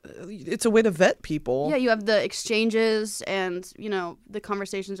like, it's a way to vet people. Yeah, you have the exchanges and, the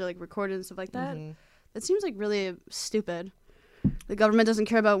conversations are like recorded and stuff like that. That seems like really stupid. The government doesn't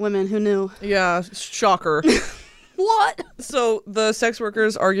care about women. Who knew? Yeah, shocker. What? So the sex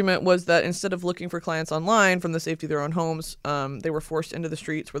workers' argument was that instead of looking for clients online from the safety of their own homes, they were forced into the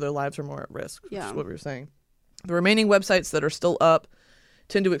streets where their lives are more at risk, which is what we were saying. The remaining websites that are still up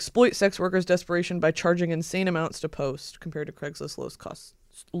tend to exploit sex workers' desperation by charging insane amounts to post compared to Craigslist's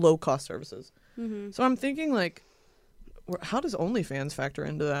low-cost services. So I'm thinking, like, how does OnlyFans factor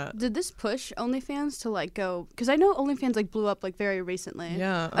into that? Did this push OnlyFans to like go? Because I know OnlyFans like blew up like very recently.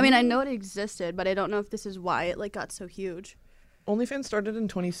 Yeah. I mean, I know it existed, but I don't know if this is why it like got so huge. OnlyFans started in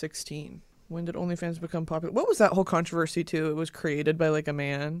 2016. When did OnlyFans become popular? What was that whole controversy too? It was created by like a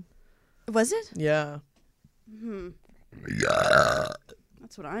man. Was it? Yeah. Yeah.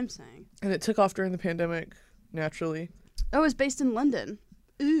 That's what I'm saying. And it took off during the pandemic, naturally. Oh, it was based in London.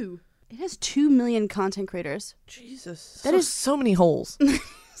 Ooh. It has 2 million content creators. Jesus. That is so many holes.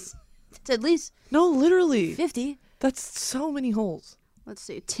 It's at least No, literally. 50. That's so many holes. Let's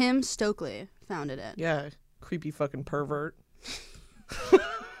see. Tim Stokely founded it. Yeah. Creepy fucking pervert.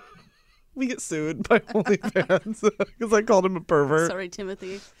 We get sued by OnlyFans because I called him a pervert. Sorry,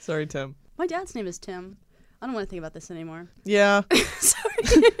 Timothy. Sorry, Tim. My dad's name is Tim. I don't want to think about this anymore. Yeah.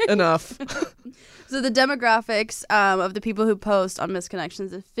 Sorry. Enough. So the demographics of the people who post on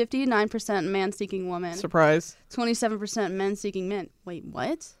Misconnections is 59% man-seeking woman. Surprise. 27% men-seeking men. Wait,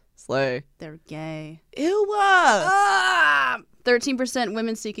 what? Slay. They're gay. Ew. 13%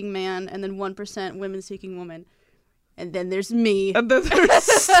 women-seeking man, and then 1% women-seeking woman. And then there's me. And then there's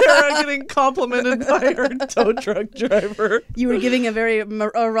Sarah getting complimented by her tow truck driver. You were giving a very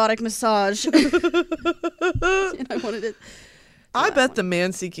erotic massage. And I wanted it. I bet the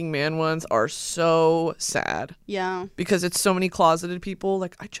man-seeking man ones are so sad. Yeah. Because it's so many closeted people.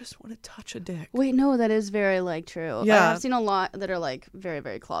 Like, I just want to touch a dick. Wait, no, that is very, like, true. Yeah. I've seen a lot that are, like, very,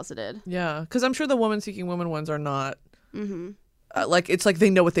 very closeted. Yeah. Because I'm sure the woman-seeking woman ones are not. Mm-hmm. Like, it's like they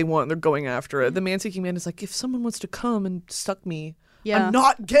know what they want and they're going after it. The man-seeking man is like, if someone wants to come and suck me, yeah. I'm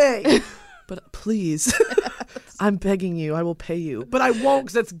not gay. But please, I'm begging you. I will pay you. But I won't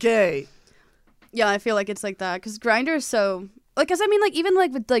because that's gay. Yeah, I feel like it's like that. Because Grindr is so... Like, cause I mean, like, even,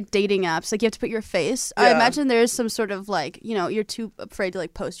 like, with, like, dating apps, like, you have to put your face. Yeah. I imagine there's some sort of, like, you know, you're too afraid to,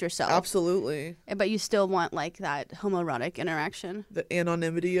 like, post yourself. Absolutely. But you still want, like, that homoerotic interaction. The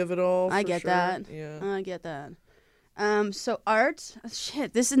anonymity of it all. I get that. Yeah. I get that. So art,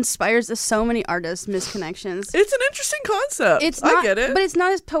 shit, this inspires so many artists, Misconnections. It's an interesting concept. I get it. But it's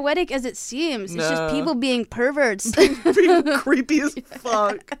not as poetic as it seems. No. It's just people being perverts. Being creepy as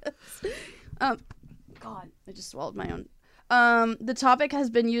fuck. God, I just swallowed my own. The topic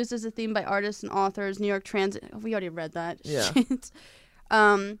has been used as a theme by artists and authors. New York Transit. Oh, we already read that. Yeah. Shit.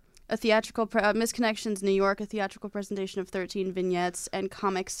 A theatrical Misconnections, New York, a theatrical presentation of 13 vignettes and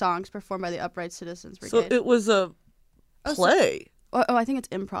comic songs performed by the Upright Citizens Brigade. So it was a play. I think it's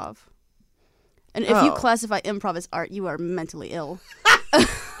improv. And if you classify improv as art, you are mentally ill.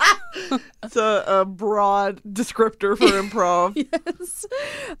 It's a broad descriptor for improv. Yes.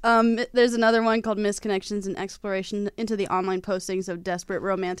 There's another one called Misconnections and Exploration into the Online Postings of Desperate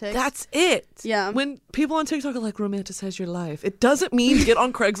Romantics. That's it. Yeah. When people on TikTok are like, romanticize your life, it doesn't mean get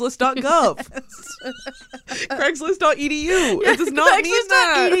on Craigslist.gov. Craigslist.edu. It does not mean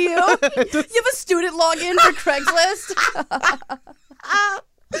that. Craigslist.edu. You have a student login for Craigslist?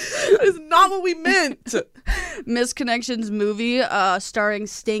 That is not what we meant. Misconnections movie starring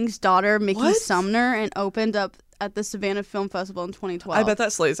Sting's daughter, Mickey Sumner, and opened up at the Savannah Film Festival in 2012. I bet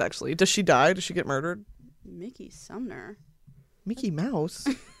that slays, actually. Does she die? Does she get murdered? Mickey Sumner. Mickey Mouse?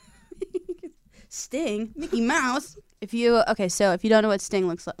 Sting? Mickey Mouse? If you don't know what Sting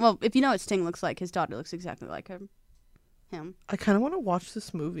looks like, well, if you know what Sting looks like, his daughter looks exactly like him. I kind of want to watch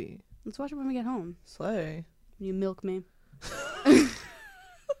this movie. Let's watch it when we get home. Slay. You milk me.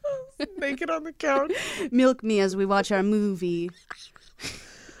 Naked on the couch. Milk me as we watch our movie.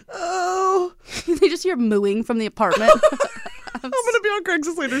 Oh. They just hear mooing from the apartment. I'm going to be on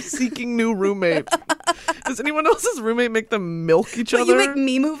Craigslist later seeking new roommates. Does anyone else's roommate make them milk each other? You make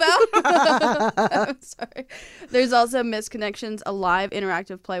me move out? I'm sorry. There's also Misconnections, a live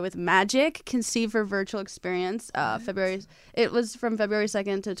interactive play with magic conceived for virtual experience. It was from February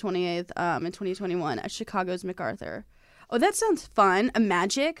 2nd to 28th in 2021 at Chicago's MacArthur. Oh, that sounds fun.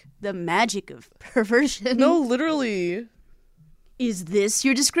 The magic of perversion. No, literally. Is this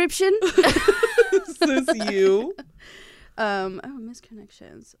your description? Is this you?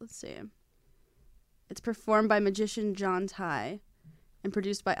 Misconnections. Let's see. It's performed by magician John Ty and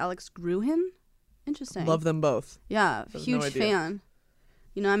produced by Alex Gruhan. Interesting. Love them both. Yeah, huge fan.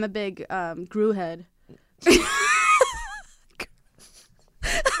 You know, I'm a big Gru head.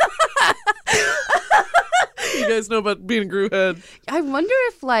 You guys know about being a Gru head. I wonder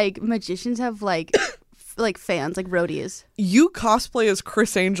if like magicians have like fans, like roadies. You cosplay as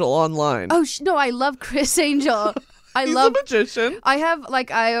Chris Angel online. Oh no, I love Chris Angel. He's a magician. I have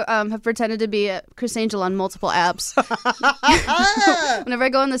have pretended to be Chris Angel on multiple apps. Whenever I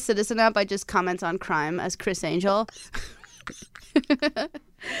go on the Citizen app, I just comment on crime as Chris Angel. No,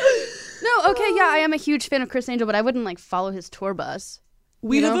 okay, yeah, I am a huge fan of Chris Angel, but I wouldn't like follow his tour bus.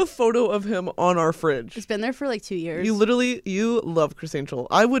 We have a photo of him on our fridge. It's been there for like 2 years. You love Chris Angel.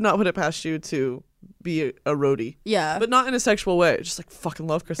 I would not put it past you to be a roadie. Yeah. But not in a sexual way. Just like fucking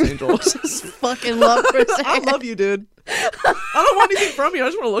love Chris Angel. Just fucking love Chris Angel. I love you, dude. I don't want anything from you. I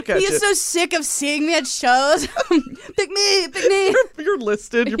just want to look at you. He is so sick of seeing me at shows. Pick me. You're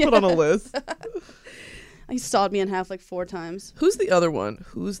listed. You're put on a list. He sawed me in half like 4 times. Who's the other one?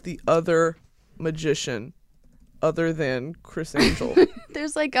 Who's the other magician other than Chris Angel?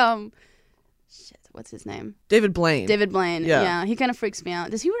 There's like what's his name? David Blaine. Yeah, he kind of freaks me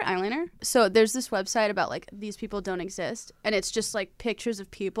out. Does he wear eyeliner? So there's this website about like these people don't exist, and it's just like pictures of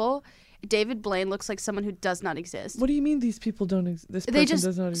people. David Blaine looks like someone who does not exist. What do you mean these people don't exist? This person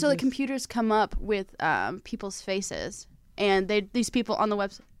does not exist. So the computers come up with people's faces, and these people on the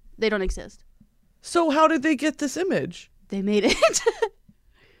website, they don't exist. So how did they get this image? They made it.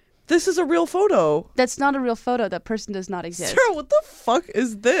 This is a real photo. That's not a real photo. That person does not exist. Sarah, what the fuck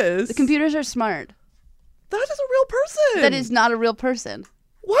is this? The computers are smart. That is a real person. That is not a real person.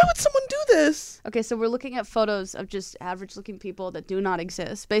 Why would someone do this? Okay, so we're looking at photos of just average-looking people that do not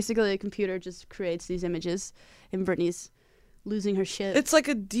exist. Basically, a computer just creates these images, and Brittany's losing her shit. It's like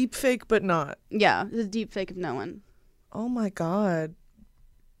a deep fake, but not. Yeah, it's a deep fake of no one. Oh my god.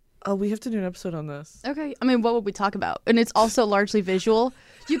 Oh, we have to do an episode on this. Okay, I mean, what would we talk about? And it's also largely visual.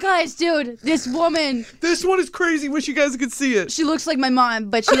 You guys, dude, this woman. This one is crazy. Wish you guys could see it. She looks like my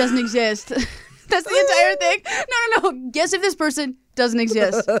mom, but she doesn't exist. That's the entire thing. No. Guess if this person doesn't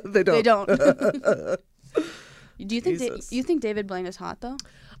exist. They don't. They don't. Do you think David Blaine is hot, though?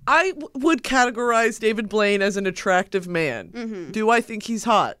 I would categorize David Blaine as an attractive man. Mm-hmm. Do I think he's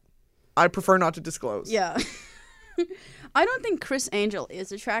hot? I prefer not to disclose. Yeah. I don't think Chris Angel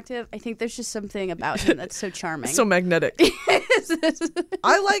is attractive. I think there's just something about him that's so charming. So magnetic.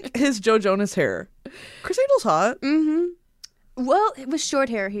 I like his Joe Jonas hair. Chris Angel's hot. Mm-hmm. Well, with short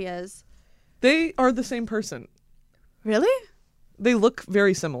hair, he is. They are the same person. Really? They look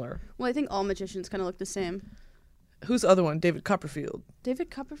very similar. Well, I think all magicians kind of look the same. Who's the other one? David Copperfield.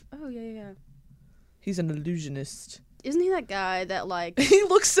 Oh, yeah. He's an illusionist. Isn't he that guy that, like... He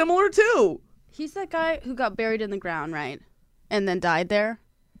looks similar, too. He's that guy who got buried in the ground, right? And then died there?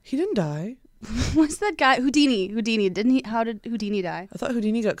 He didn't die. What's that guy? Houdini. Didn't he? How did Houdini die? I thought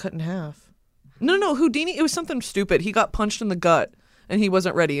Houdini got cut in half. No, Houdini, it was something stupid. He got punched in the gut, and he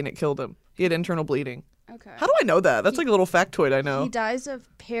wasn't ready, and it killed him. He had internal bleeding. Okay. How do I know that? That's like a little factoid I know. He dies of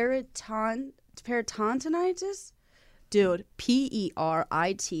peritonitis? Dude,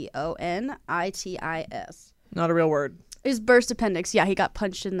 Peritoninitis. Not a real word. His burst appendix. Yeah, he got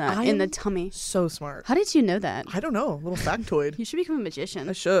punched in the tummy. So smart. How did you know that? I don't know. A little factoid. You should become a magician.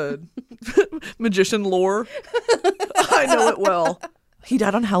 I should. Magician lore. I know it well. He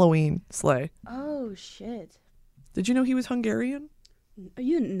died on Halloween. Slay. Oh, shit. Did you know he was Hungarian?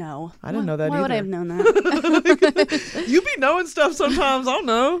 You know. I didn't know that Why either. would I have known that? You be knowing stuff sometimes. I don't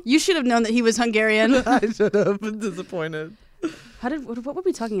know. You should have known that he was Hungarian. I should have been disappointed. What were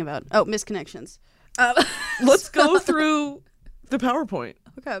we talking about? Oh, misconnections. Let's go through the PowerPoint.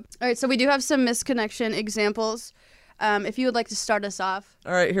 Okay. All right, so we do have some misconnection examples. If you would like to start us off.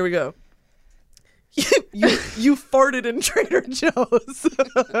 All right, here we go. You farted in Trader Joe's.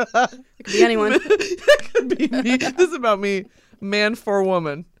 It could be anyone. It could be me. This is about me. Man for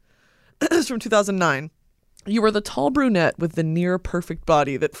woman. This is from 2009. You were the tall brunette with the near perfect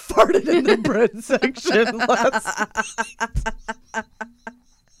body that farted in the bread section last.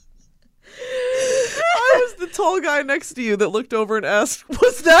 I was the tall guy next to you that looked over and asked,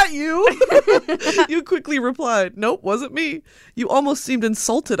 "Was that you?" You quickly replied, "Nope, wasn't me." You almost seemed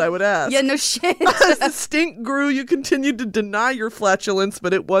insulted, I would ask. Yeah, no shit. As the stink grew, you continued to deny your flatulence,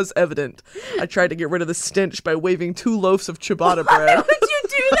 but it was evident. I tried to get rid of the stench by waving 2 loaves of ciabatta bread. Why would you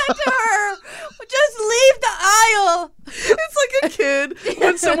do that to her? Just leave the aisle. It's like a kid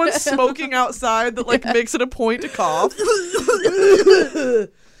when someone's smoking outside that makes it a point to cough.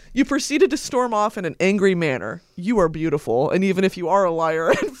 You proceeded to storm off in an angry manner. You are beautiful, and even if you are a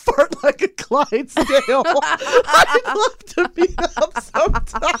liar and fart like a Clydesdale, I'd love to meet up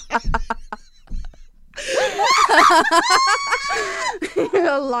sometime.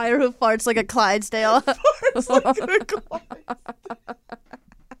 You're a liar who farts like a Clydesdale. Farts like a Clydesdale.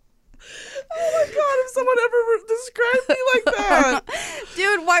 Oh my god, if someone ever described me like that.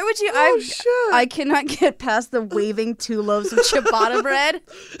 Dude, why would you? Oh, shit. I cannot get past the waving 2 loaves of ciabatta bread.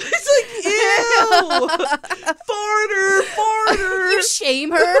 It's like, ew. Farter. You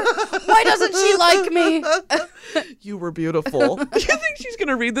shame her. Why doesn't she like me? You were beautiful. You think she's going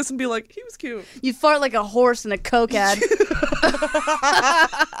to read this and be like, he was cute. You fart like a horse in a Coke ad.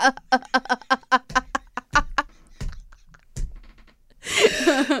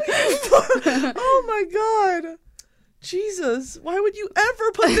 Oh my god. Jesus. Why would you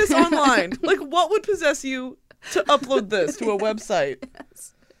ever put this online? What would possess you to upload this to a website?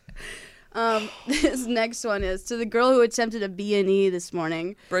 Yes. This next one is to the girl who attempted a B&E this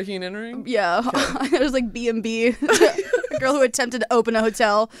morning. Breaking and entering? Yeah. Okay. It was like B&B. A girl who attempted to open a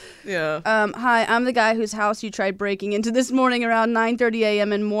hotel. Yeah. Hi, I'm the guy whose house you tried breaking into this morning around 9:30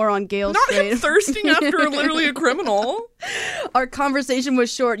 a.m. and more on Gale Not Street. him thirsting after literally a criminal. Our conversation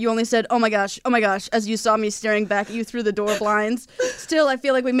was short. You only said, oh my gosh, as you saw me staring back at you through the door blinds. Still, I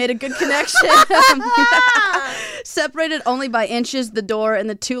feel like we made a good connection. Separated only by inches, the door and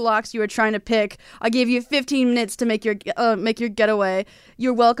the 2 locks you were trying to pick. I gave you 15 minutes to make your getaway.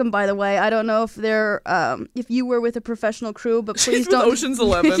 You're welcome, by the way. I don't know if you were with a professional crew, but please don't. Ocean's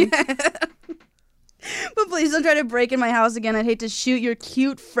 11. Yeah. But please don't try to break in my house again. I'd hate to shoot your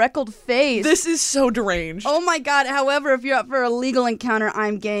cute freckled face. This is so deranged. Oh my god. However, if you're up for a legal encounter,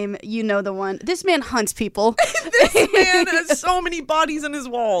 I'm game. You know the one. This man hunts people. This man has so many bodies in his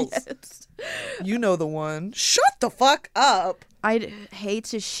walls. Yes. You know the one. Shut the fuck up. I'd hate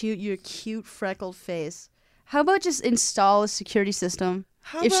to shoot your cute freckled face. How about just install a security system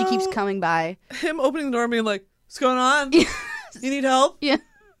if she keeps coming by? Him opening the door and being like, what's going on? You need help? Yeah.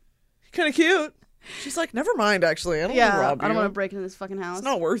 Kind of cute. She's like, never mind, actually. I don't want to rob you. I don't want to break into this fucking house. It's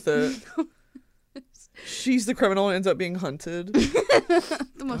not worth it. She's the criminal and ends up being hunted.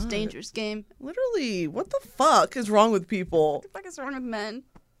 The most dangerous game. Literally, what the fuck is wrong with people? What the fuck is wrong with men?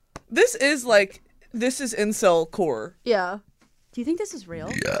 This is incel core. Yeah. Do you think this is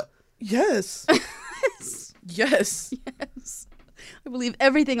real? Yeah. Yes. Yes. Yes. I believe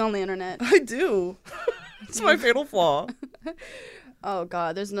everything on the internet. I do. It's my fatal flaw. Oh,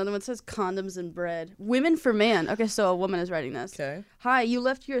 God. There's another one that says condoms and bread. Women for man. Okay, so a woman is writing this. Okay. Hi, you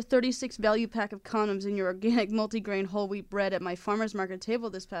left your 36 value pack of condoms in your organic multigrain whole wheat bread at my farmer's market table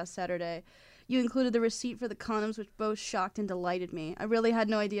this past Saturday. You included the receipt for the condoms, which both shocked and delighted me. I really had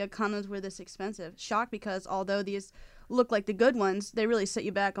no idea condoms were this expensive. Shocked because although these look like the good ones, they really set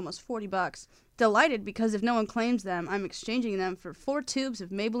you back almost $40. Delighted because if no one claims them, I'm exchanging them for 4 tubes of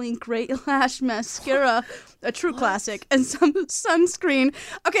Maybelline Great Lash Mascara, a true classic, and some sunscreen.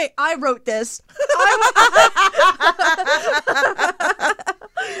 Okay, I wrote this.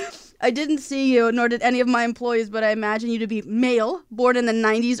 I didn't see you, nor did any of my employees, but I imagine you to be male, born in the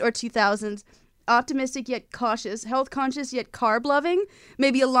 90s or 2000s. optimistic yet cautious, health conscious yet carb loving,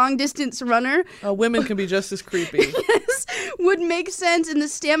 maybe a long distance runner. Women can be just as creepy. Yes, would make sense in the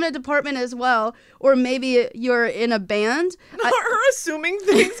stamina department as well. Or maybe you're in a band. Not her assuming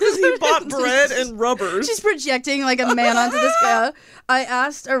things because he bought bread and rubbers. She's projecting like a man onto this guy. I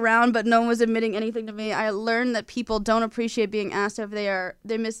asked around, but no one was admitting anything to me. I learned that people don't appreciate being asked if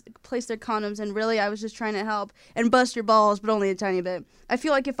they misplace their condoms, and really I was just trying to help and bust your balls, but only a tiny bit. I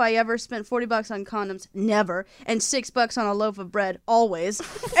feel like if I ever spent $40 on condoms, never, and $6 on a loaf of bread, always, and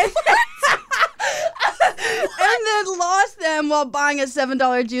then lost them while buying a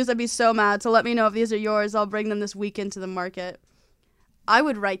 $7 juice, I'd be so mad. So let me know if these are yours. I'll bring them this weekend to the market. I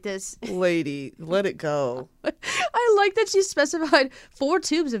would write this. Lady, let it go. I like that she specified 4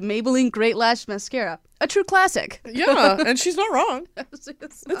 tubes of Maybelline Great Lash Mascara. A true classic. Yeah, and she's not wrong.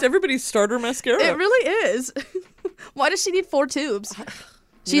 It's everybody's starter mascara. It really is. Why does she need 4 tubes?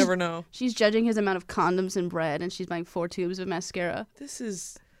 You never know. She's judging his amount of condoms and bread, and she's buying 4 tubes of mascara. This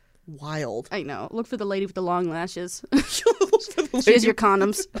is wild. I know. Look for the lady with the long lashes. She has your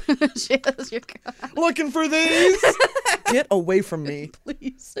condoms. She has your condoms. Looking for these? Get away from me.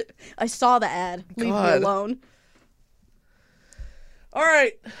 Please. I saw the ad. Leave me alone. All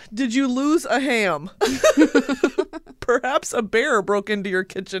right. Did you lose a ham? Perhaps a bear broke into your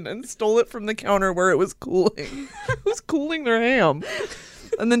kitchen and stole it from the counter where it was cooling. Who's cooling their ham?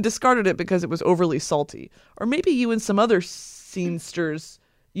 And then discarded it because it was overly salty. Or maybe you and some other scenesters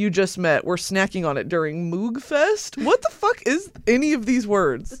you just met were snacking on it during Moog Fest. What the fuck is any of these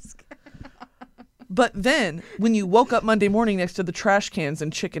words? But then, when you woke up Monday morning next to the trash cans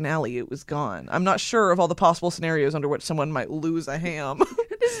in Chicken Alley, it was gone. I'm not sure of all the possible scenarios under which someone might lose a ham.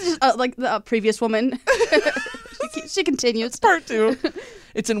 This is just like the previous woman. She continues. Part 2.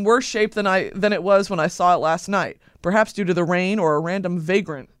 It's in worse shape than it was when I saw it last night, perhaps due to the rain or a random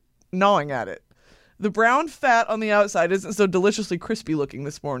vagrant gnawing at it. The brown fat on the outside isn't so deliciously crispy looking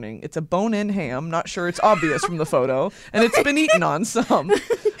this morning. It's a bone-in ham, not sure it's obvious from the photo, and it's been eaten on some.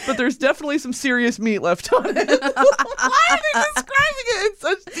 But there's definitely some serious meat left on it. Why are they describing it in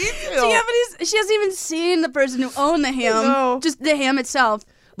such detail? She hasn't even seen the person who owned the ham. No. Just the ham itself.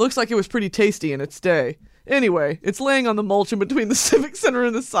 Looks like it was pretty tasty in its day. Anyway, it's laying on the mulch in between the Civic Center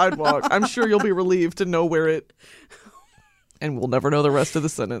and the sidewalk. I'm sure you'll be relieved to know where it... And we'll never know the rest of the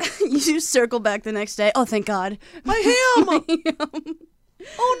sentence. You circle back the next day. Oh, thank God. My ham! My ham.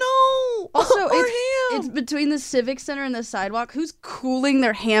 Oh, no! Also, Our ham! It's between the Civic Center and the sidewalk. Who's cooling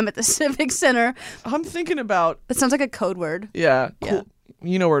their ham at the Civic Center? I'm thinking about... That sounds like a code word. Yeah. Yeah.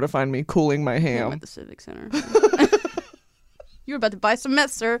 You know where to find me, cooling my ham. At the Civic Center. You were about to buy some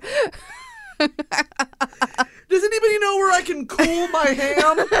meth, sir. Does anybody know where I can cool my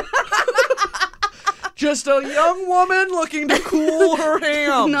ham? Just a young woman looking to cool her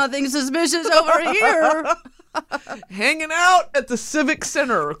ham. Nothing suspicious over here. Hanging out at the Civic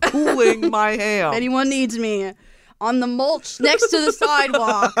Center, cooling my ham. If anyone needs me, on the mulch next to the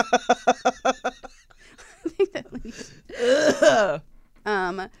sidewalk. I think that leads.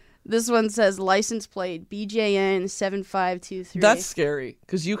 This one says license plate BJN 7523. That's scary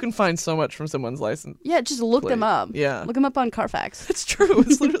because you can find so much from someone's license. Yeah, just look them up. Yeah. Look them up on Carfax. It's true.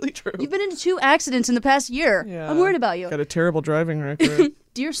 It's literally true. You've been in 2 accidents in the past year. Yeah. I'm worried about you. Got a terrible driving record.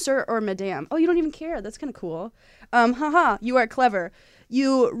 Dear sir or madame. Oh, you don't even care. That's kind of cool. Haha, you are clever.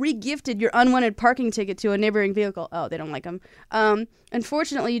 You re-gifted your unwanted parking ticket to a neighboring vehicle. Oh, they don't like them.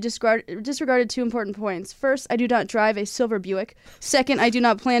 Unfortunately, you disregarded 2 important points. First, I do not drive a silver Buick. Second, I do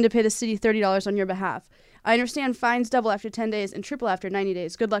not plan to pay the city $30 on your behalf. I understand fines double after 10 days and triple after 90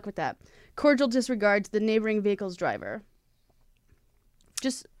 days. Good luck with that. Cordial disregard to the neighboring vehicle's driver.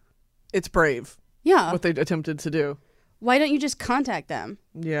 It's brave. Yeah. What they attempted to do. Why don't you just contact them?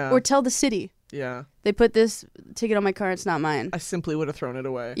 Yeah. Or tell the city. Yeah. They put this ticket on my car. It's not mine. I simply would have thrown it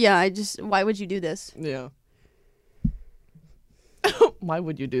away. Yeah, why would you do this? Yeah. Why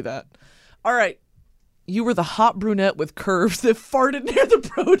would you do that? All right. You were the hot brunette with curves that farted near the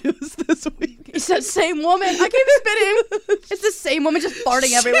produce this week. It's that same woman. I keep spitting. It's the same woman just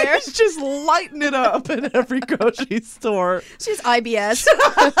farting everywhere. She's just lighting it up in every grocery store. She's IBS.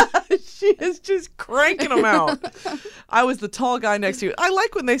 She is just cranking them out. I was the tall guy next to you. I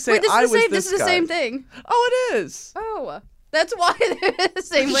like when they say I was this guy. This is the same thing. Oh, it is. Oh, that's why they're the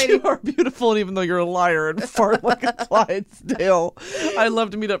same lady. You are beautiful, and even though you're a liar and fart like a Clydesdale, I'd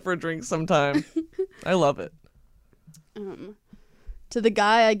love to meet up for a drink sometime. I love it. To the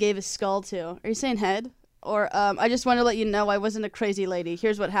guy I gave a skull to. Are you saying head? Or I just want to let you know I wasn't a crazy lady.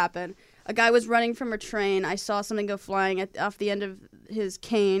 Here's what happened. A guy was running from a train. I saw something go flying off the end of his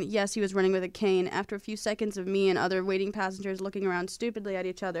cane. Yes, he was running with a cane. After a few seconds of me and other waiting passengers looking around stupidly at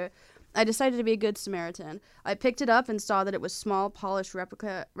each other, I decided to be a good Samaritan. I picked it up and saw that it was small, polished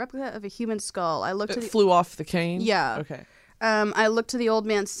replica of a human skull. I looked. It flew off the cane? Yeah. Okay. I looked to the old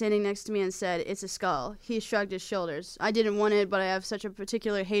man standing next to me and said, "It's a skull." He shrugged his shoulders. I didn't want it, but I have such a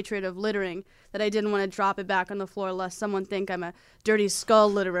particular hatred of littering that I didn't want to drop it back on the floor lest someone think I'm a dirty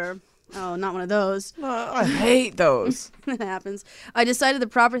skull litterer. Oh, not one of those. I hate those. That happens. I decided the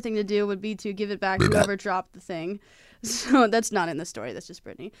proper thing to do would be to give it back to whoever dropped the thing. So that's not in the story. That's just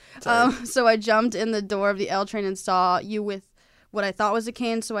Brittany. So I jumped in the door of the L train and saw you with what I thought was a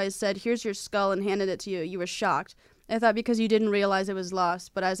cane. So I said, "Here's your skull," and handed it to you. You were shocked. I thought because you didn't realize it was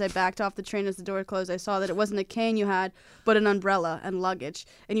lost. But as I backed off the train as the door closed, I saw that it wasn't a cane you had, but an umbrella and luggage.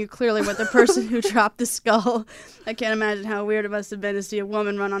 And you clearly were the person who dropped the skull. I can't imagine how weird it must have been to see a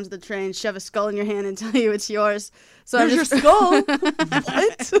woman run onto the train, shove a skull in your hand, and tell you it's yours. So Here's your skull?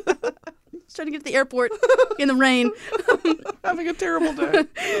 What? Trying to get to the airport in the rain. Having a terrible day.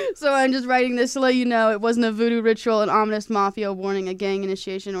 So I'm just writing this to let you know it wasn't a voodoo ritual, an ominous mafia warning, a gang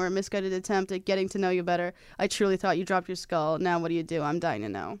initiation, or a misguided attempt at getting to know you better. I truly thought you dropped your skull. Now what do you do? I'm dying to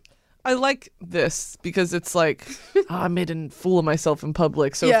know. I like this because it's like, I made a fool of myself in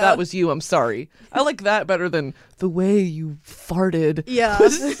public, so Yeah. if that was you, I'm sorry. I like that better than the way you farted. Yeah. It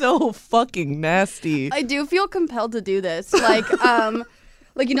was so fucking nasty. I do feel compelled to do this. Like,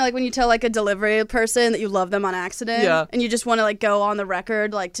 like, you know, like when you tell like a delivery person that you love them on accident. Yeah. And you just want to like go on the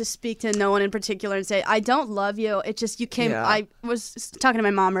record, like to speak to no one in particular and say, "I don't love you. It just, you came," Yeah. I was talking to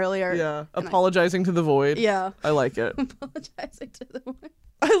my mom earlier. Yeah, apologizing to the void. Yeah. I like it. Apologizing to the one.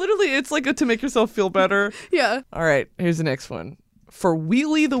 I literally, it's like to make yourself feel better. Yeah. All right, here's the next one. For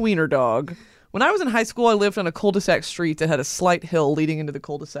Wheelie the Wiener Dog. When I was in high school, I lived on a cul-de-sac street that had a slight hill leading into the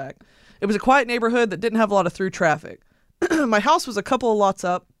cul-de-sac. It was a quiet neighborhood that didn't have a lot of through traffic. My house was a couple of lots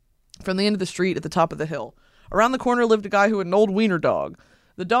up from the end of the street at the top of the hill. Around the corner lived a guy who had an old wiener dog.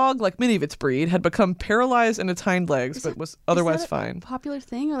 The dog, like many of its breed, had become paralyzed in its hind legs, but was otherwise Is that fine. a popular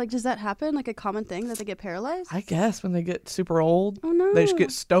thing, or like does that happen? Like a common thing that they get paralyzed? I guess when they get super old, Oh no. they just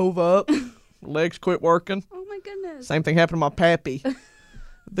get stove up, legs quit working. Oh my goodness. Same thing happened to my pappy.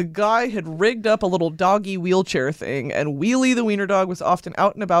 The guy had rigged up a little doggy wheelchair thing, and Wheelie the wiener dog was often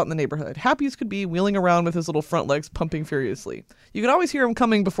out and about in the neighborhood, happy as could be, wheeling around with his little front legs pumping furiously. You could always hear him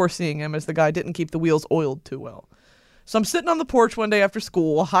coming before seeing him, as the guy didn't keep the wheels oiled too well. So I'm sitting on the porch one day after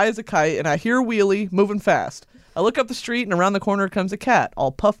school, high as a kite, and I hear Wheelie moving fast. I look up the street, and around the corner comes a cat,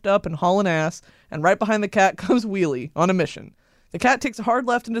 all puffed up and hauling ass, and right behind the cat comes Wheelie, on a mission. The cat takes a hard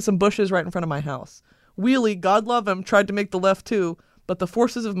left into some bushes right in front of my house. Wheelie, God love him, tried to make the left too, but the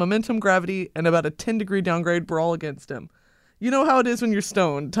forces of momentum, gravity, and about a 10-degree downgrade were all against him. You know how it is when you're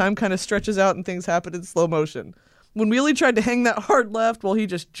stoned. Time kind of stretches out and things happen in slow motion. When Wheelie tried to hang that hard left, well, he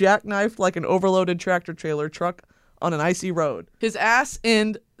just jackknifed like an overloaded tractor-trailer truck on an icy road. His ass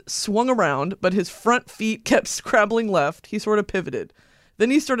end swung around, but his front feet kept scrabbling left. He sort of pivoted. Then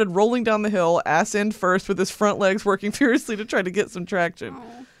he started rolling down the hill, ass end first, with his front legs working furiously to try to get some traction.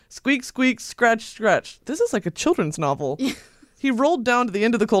 Oh. Squeak, squeak, scratch, scratch. This is like a children's novel. He rolled down to the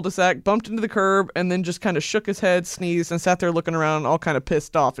end of the cul-de-sac, bumped into the curb, and then just kind of shook his head, sneezed, and sat there looking around all kind of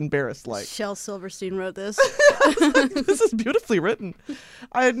pissed off, embarrassed like. Shel Silverstein wrote this. This is beautifully written.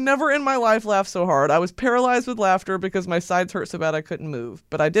 I had never in my life laughed so hard. I was paralyzed with laughter because my sides hurt so bad I couldn't move.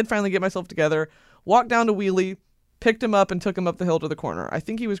 But I did finally get myself together, walked down to Wheelie, picked him up, and took him up the hill to the corner. I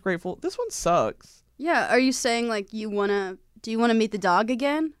think he was grateful. This one sucks. Yeah, are you saying like do you want to meet the dog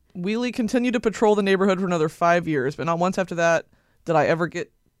again? Wheelie continued to patrol the neighborhood for another 5 years, but not once after that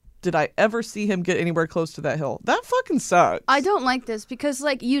did I ever see him get anywhere close to that hill. That fucking sucks. I don't like this because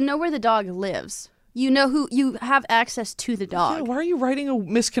like you know where the dog lives. You know who you have access to the dog. Yeah, why are you writing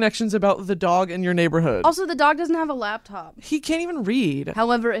misconnections about the dog in your neighborhood? Also, the dog doesn't have a laptop. He can't even read.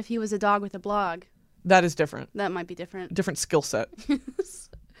 However, if he was a dog with a blog, That is different. that might be different. Different skill set.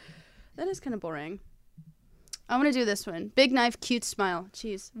 That is kind of boring. I'm going to do this one. Big knife, cute smile.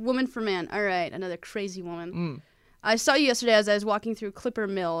 Jeez. Woman for man. All right. Another crazy woman. I saw you yesterday as I was walking through Clipper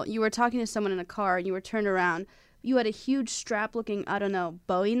Mill. You were talking to someone in a car and you were turned around. You had a huge strap-looking, I don't know,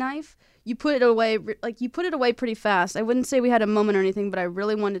 Bowie knife. You put it away pretty fast. I wouldn't say we had a moment or anything, but I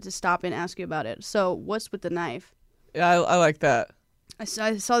really wanted to stop and ask you about it. So what's with the knife? Yeah, I like that. I saw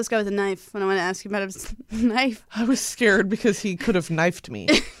this guy with a knife when I wanted to ask him about his knife. I was scared because he could have knifed me.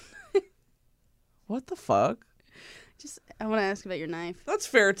 What the fuck? I want to ask about your knife. That's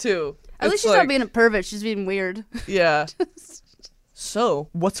fair, too. At least she's not being a pervert. She's being weird. Yeah. So,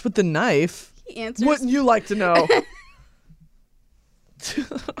 what's with the knife? He answers. Wouldn't you like to know?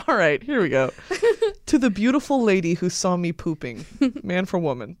 All right, here we go. To the beautiful lady who saw me pooping, man for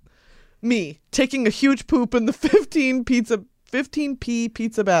woman. Me, taking a huge poop in the 15p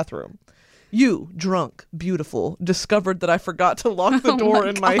pizza bathroom. You, drunk, beautiful, discovered that I forgot to lock the door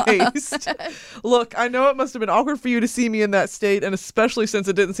in my haste. Look, I know it must have been awkward for you to see me in that state, and especially since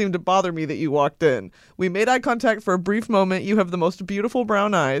it didn't seem to bother me that you walked in. We made eye contact for a brief moment. You have the most beautiful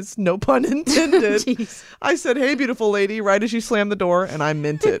brown eyes. No pun intended. I said, hey, beautiful lady, right as you slammed the door, and I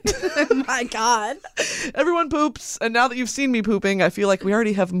meant it. Oh my God. Everyone poops, and now that you've seen me pooping, I feel like we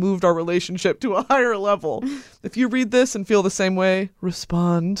already have moved our relationship to a higher level. If you read this and feel the same way,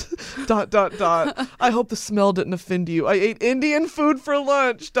 respond. ... I hope the smell didn't offend you. I ate Indian food for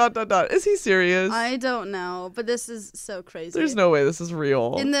lunch. ... Is he serious? I don't know, but this is so crazy. There's no way this is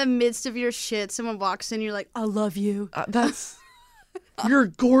real. In the midst of your shit, someone walks in, you're like, I love you. That's... You're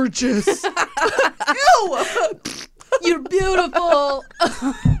gorgeous. Ew! You're beautiful.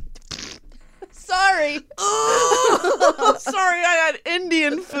 Sorry. Sorry, I had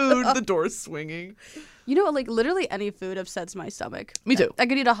Indian food. The door's swinging. You know, like, literally any food upsets my stomach. Me too. I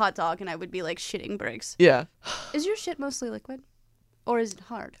could eat a hot dog and I would be, like, shitting bricks. Yeah. Is your shit mostly liquid? Or is it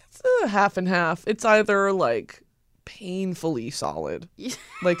hard? It's half and half. It's either, like, painfully solid.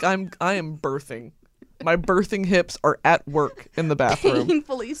 Like, I am birthing. My birthing hips are at work in the bathroom.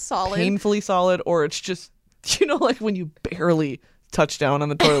 Painfully solid. Painfully solid, or it's just, you know, like when you barely touch down on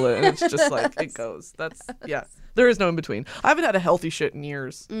the toilet and it's just like, it goes. That's, yeah. There is no in between. I haven't had a healthy shit in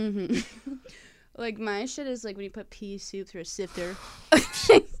years. Mm-hmm. Like, my shit is like when you put pea soup through a sifter.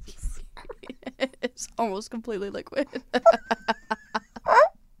 It's almost completely liquid.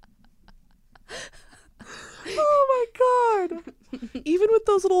 Oh my God. Even with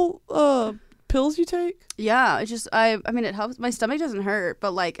those little pills you take? Yeah, it's just, I mean, it helps. My stomach doesn't hurt,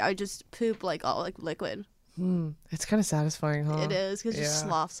 but, like, I just poop, like, all, like, liquid. It's kind of satisfying, huh? It is, because it just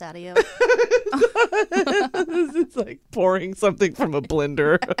sloughs out of you. It's like pouring something from a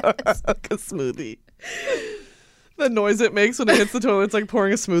blender, like a smoothie. The noise it makes when it hits the toilet, it's like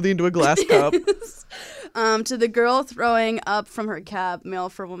pouring a smoothie into a glass cup. To the girl throwing up from her cab, male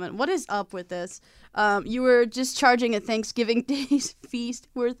for woman. What is up with this? You were just charging a Thanksgiving Day's feast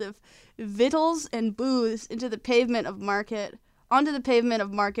worth of victuals and booze onto the pavement of Market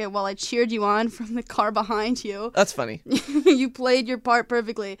while I cheered you on from the car behind you. That's funny. You played your part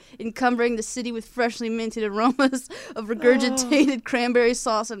perfectly, encumbering the city with freshly minted aromas of regurgitated cranberry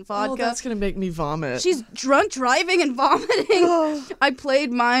sauce and vodka. Oh, that's going to make me vomit. She's drunk driving and vomiting. I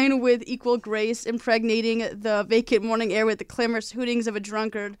played mine with equal grace, impregnating the vacant morning air with the clamorous hootings of a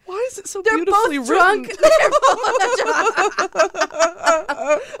drunkard. Why is it so They're beautifully both written? drunk. They're both drunk.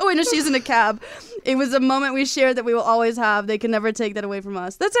 Oh, wait, no, she's in a cab. It was a moment we shared that we will always have. They can never take that away from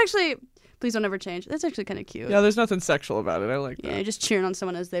us. That's actually, please don't ever change. That's actually kind of cute. Yeah, there's nothing sexual about it. I like that. Yeah, just cheering on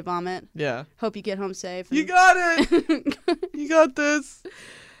someone as they vomit. Yeah. Hope you get home safe. You got it. You got this.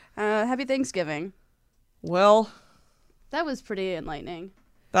 Happy Thanksgiving. Well, that was pretty enlightening.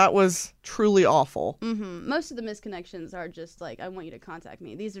 That was truly awful. Mm-hmm. Most of the misconnections are just like, I want you to contact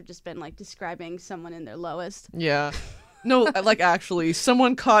me. These have just been like describing someone in their lowest. Yeah. No, like actually,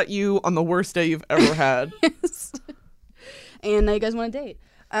 someone caught you on the worst day you've ever had. Yes. And now you guys want to date.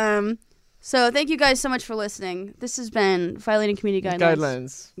 So thank you guys so much for listening. This has been Violating Community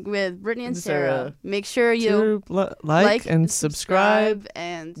Guidelines with Brittany and Sarah. Make sure you like and subscribe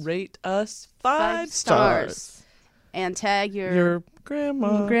and rate us 5 stars. And tag your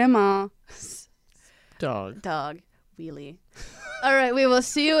grandma dog wheelie. All right, we will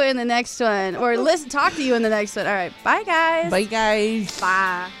see you in the next one, or talk to you in the next one. All right, bye guys. Bye guys.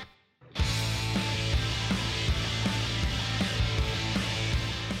 Bye.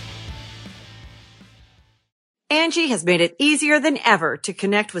 Angie has made it easier than ever to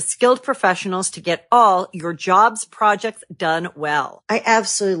connect with skilled professionals to get all your jobs projects done well. I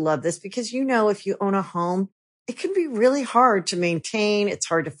absolutely love this because, you know, if you own a home, it can be really hard to maintain. It's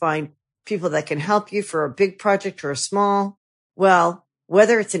hard to find people that can help you for a big project or a small. Well,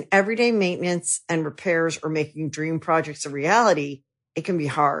 whether it's in everyday maintenance and repairs or making dream projects a reality, it can be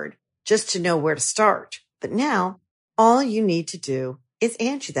hard just to know where to start. But now all you need to do is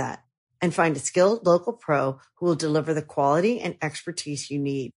Angie that and find a skilled local pro who will deliver the quality and expertise you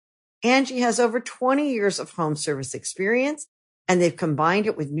need. Angie has over 20 years of home service experience, and they've combined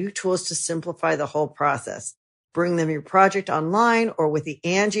it with new tools to simplify the whole process. Bring them your project online or with the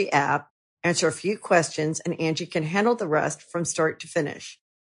Angie app, answer a few questions, and Angie can handle the rest from start to finish.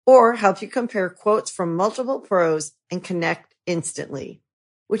 Or help you compare quotes from multiple pros and connect instantly,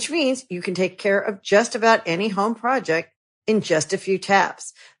 which means you can take care of just about any home project in just a few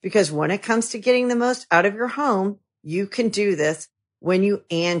taps. Because when it comes to getting the most out of your home, you can do this when you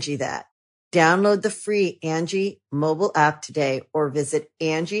Angie that. Download the free Angie mobile app today or visit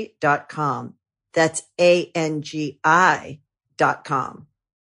Angie.com. That's ANGI.com.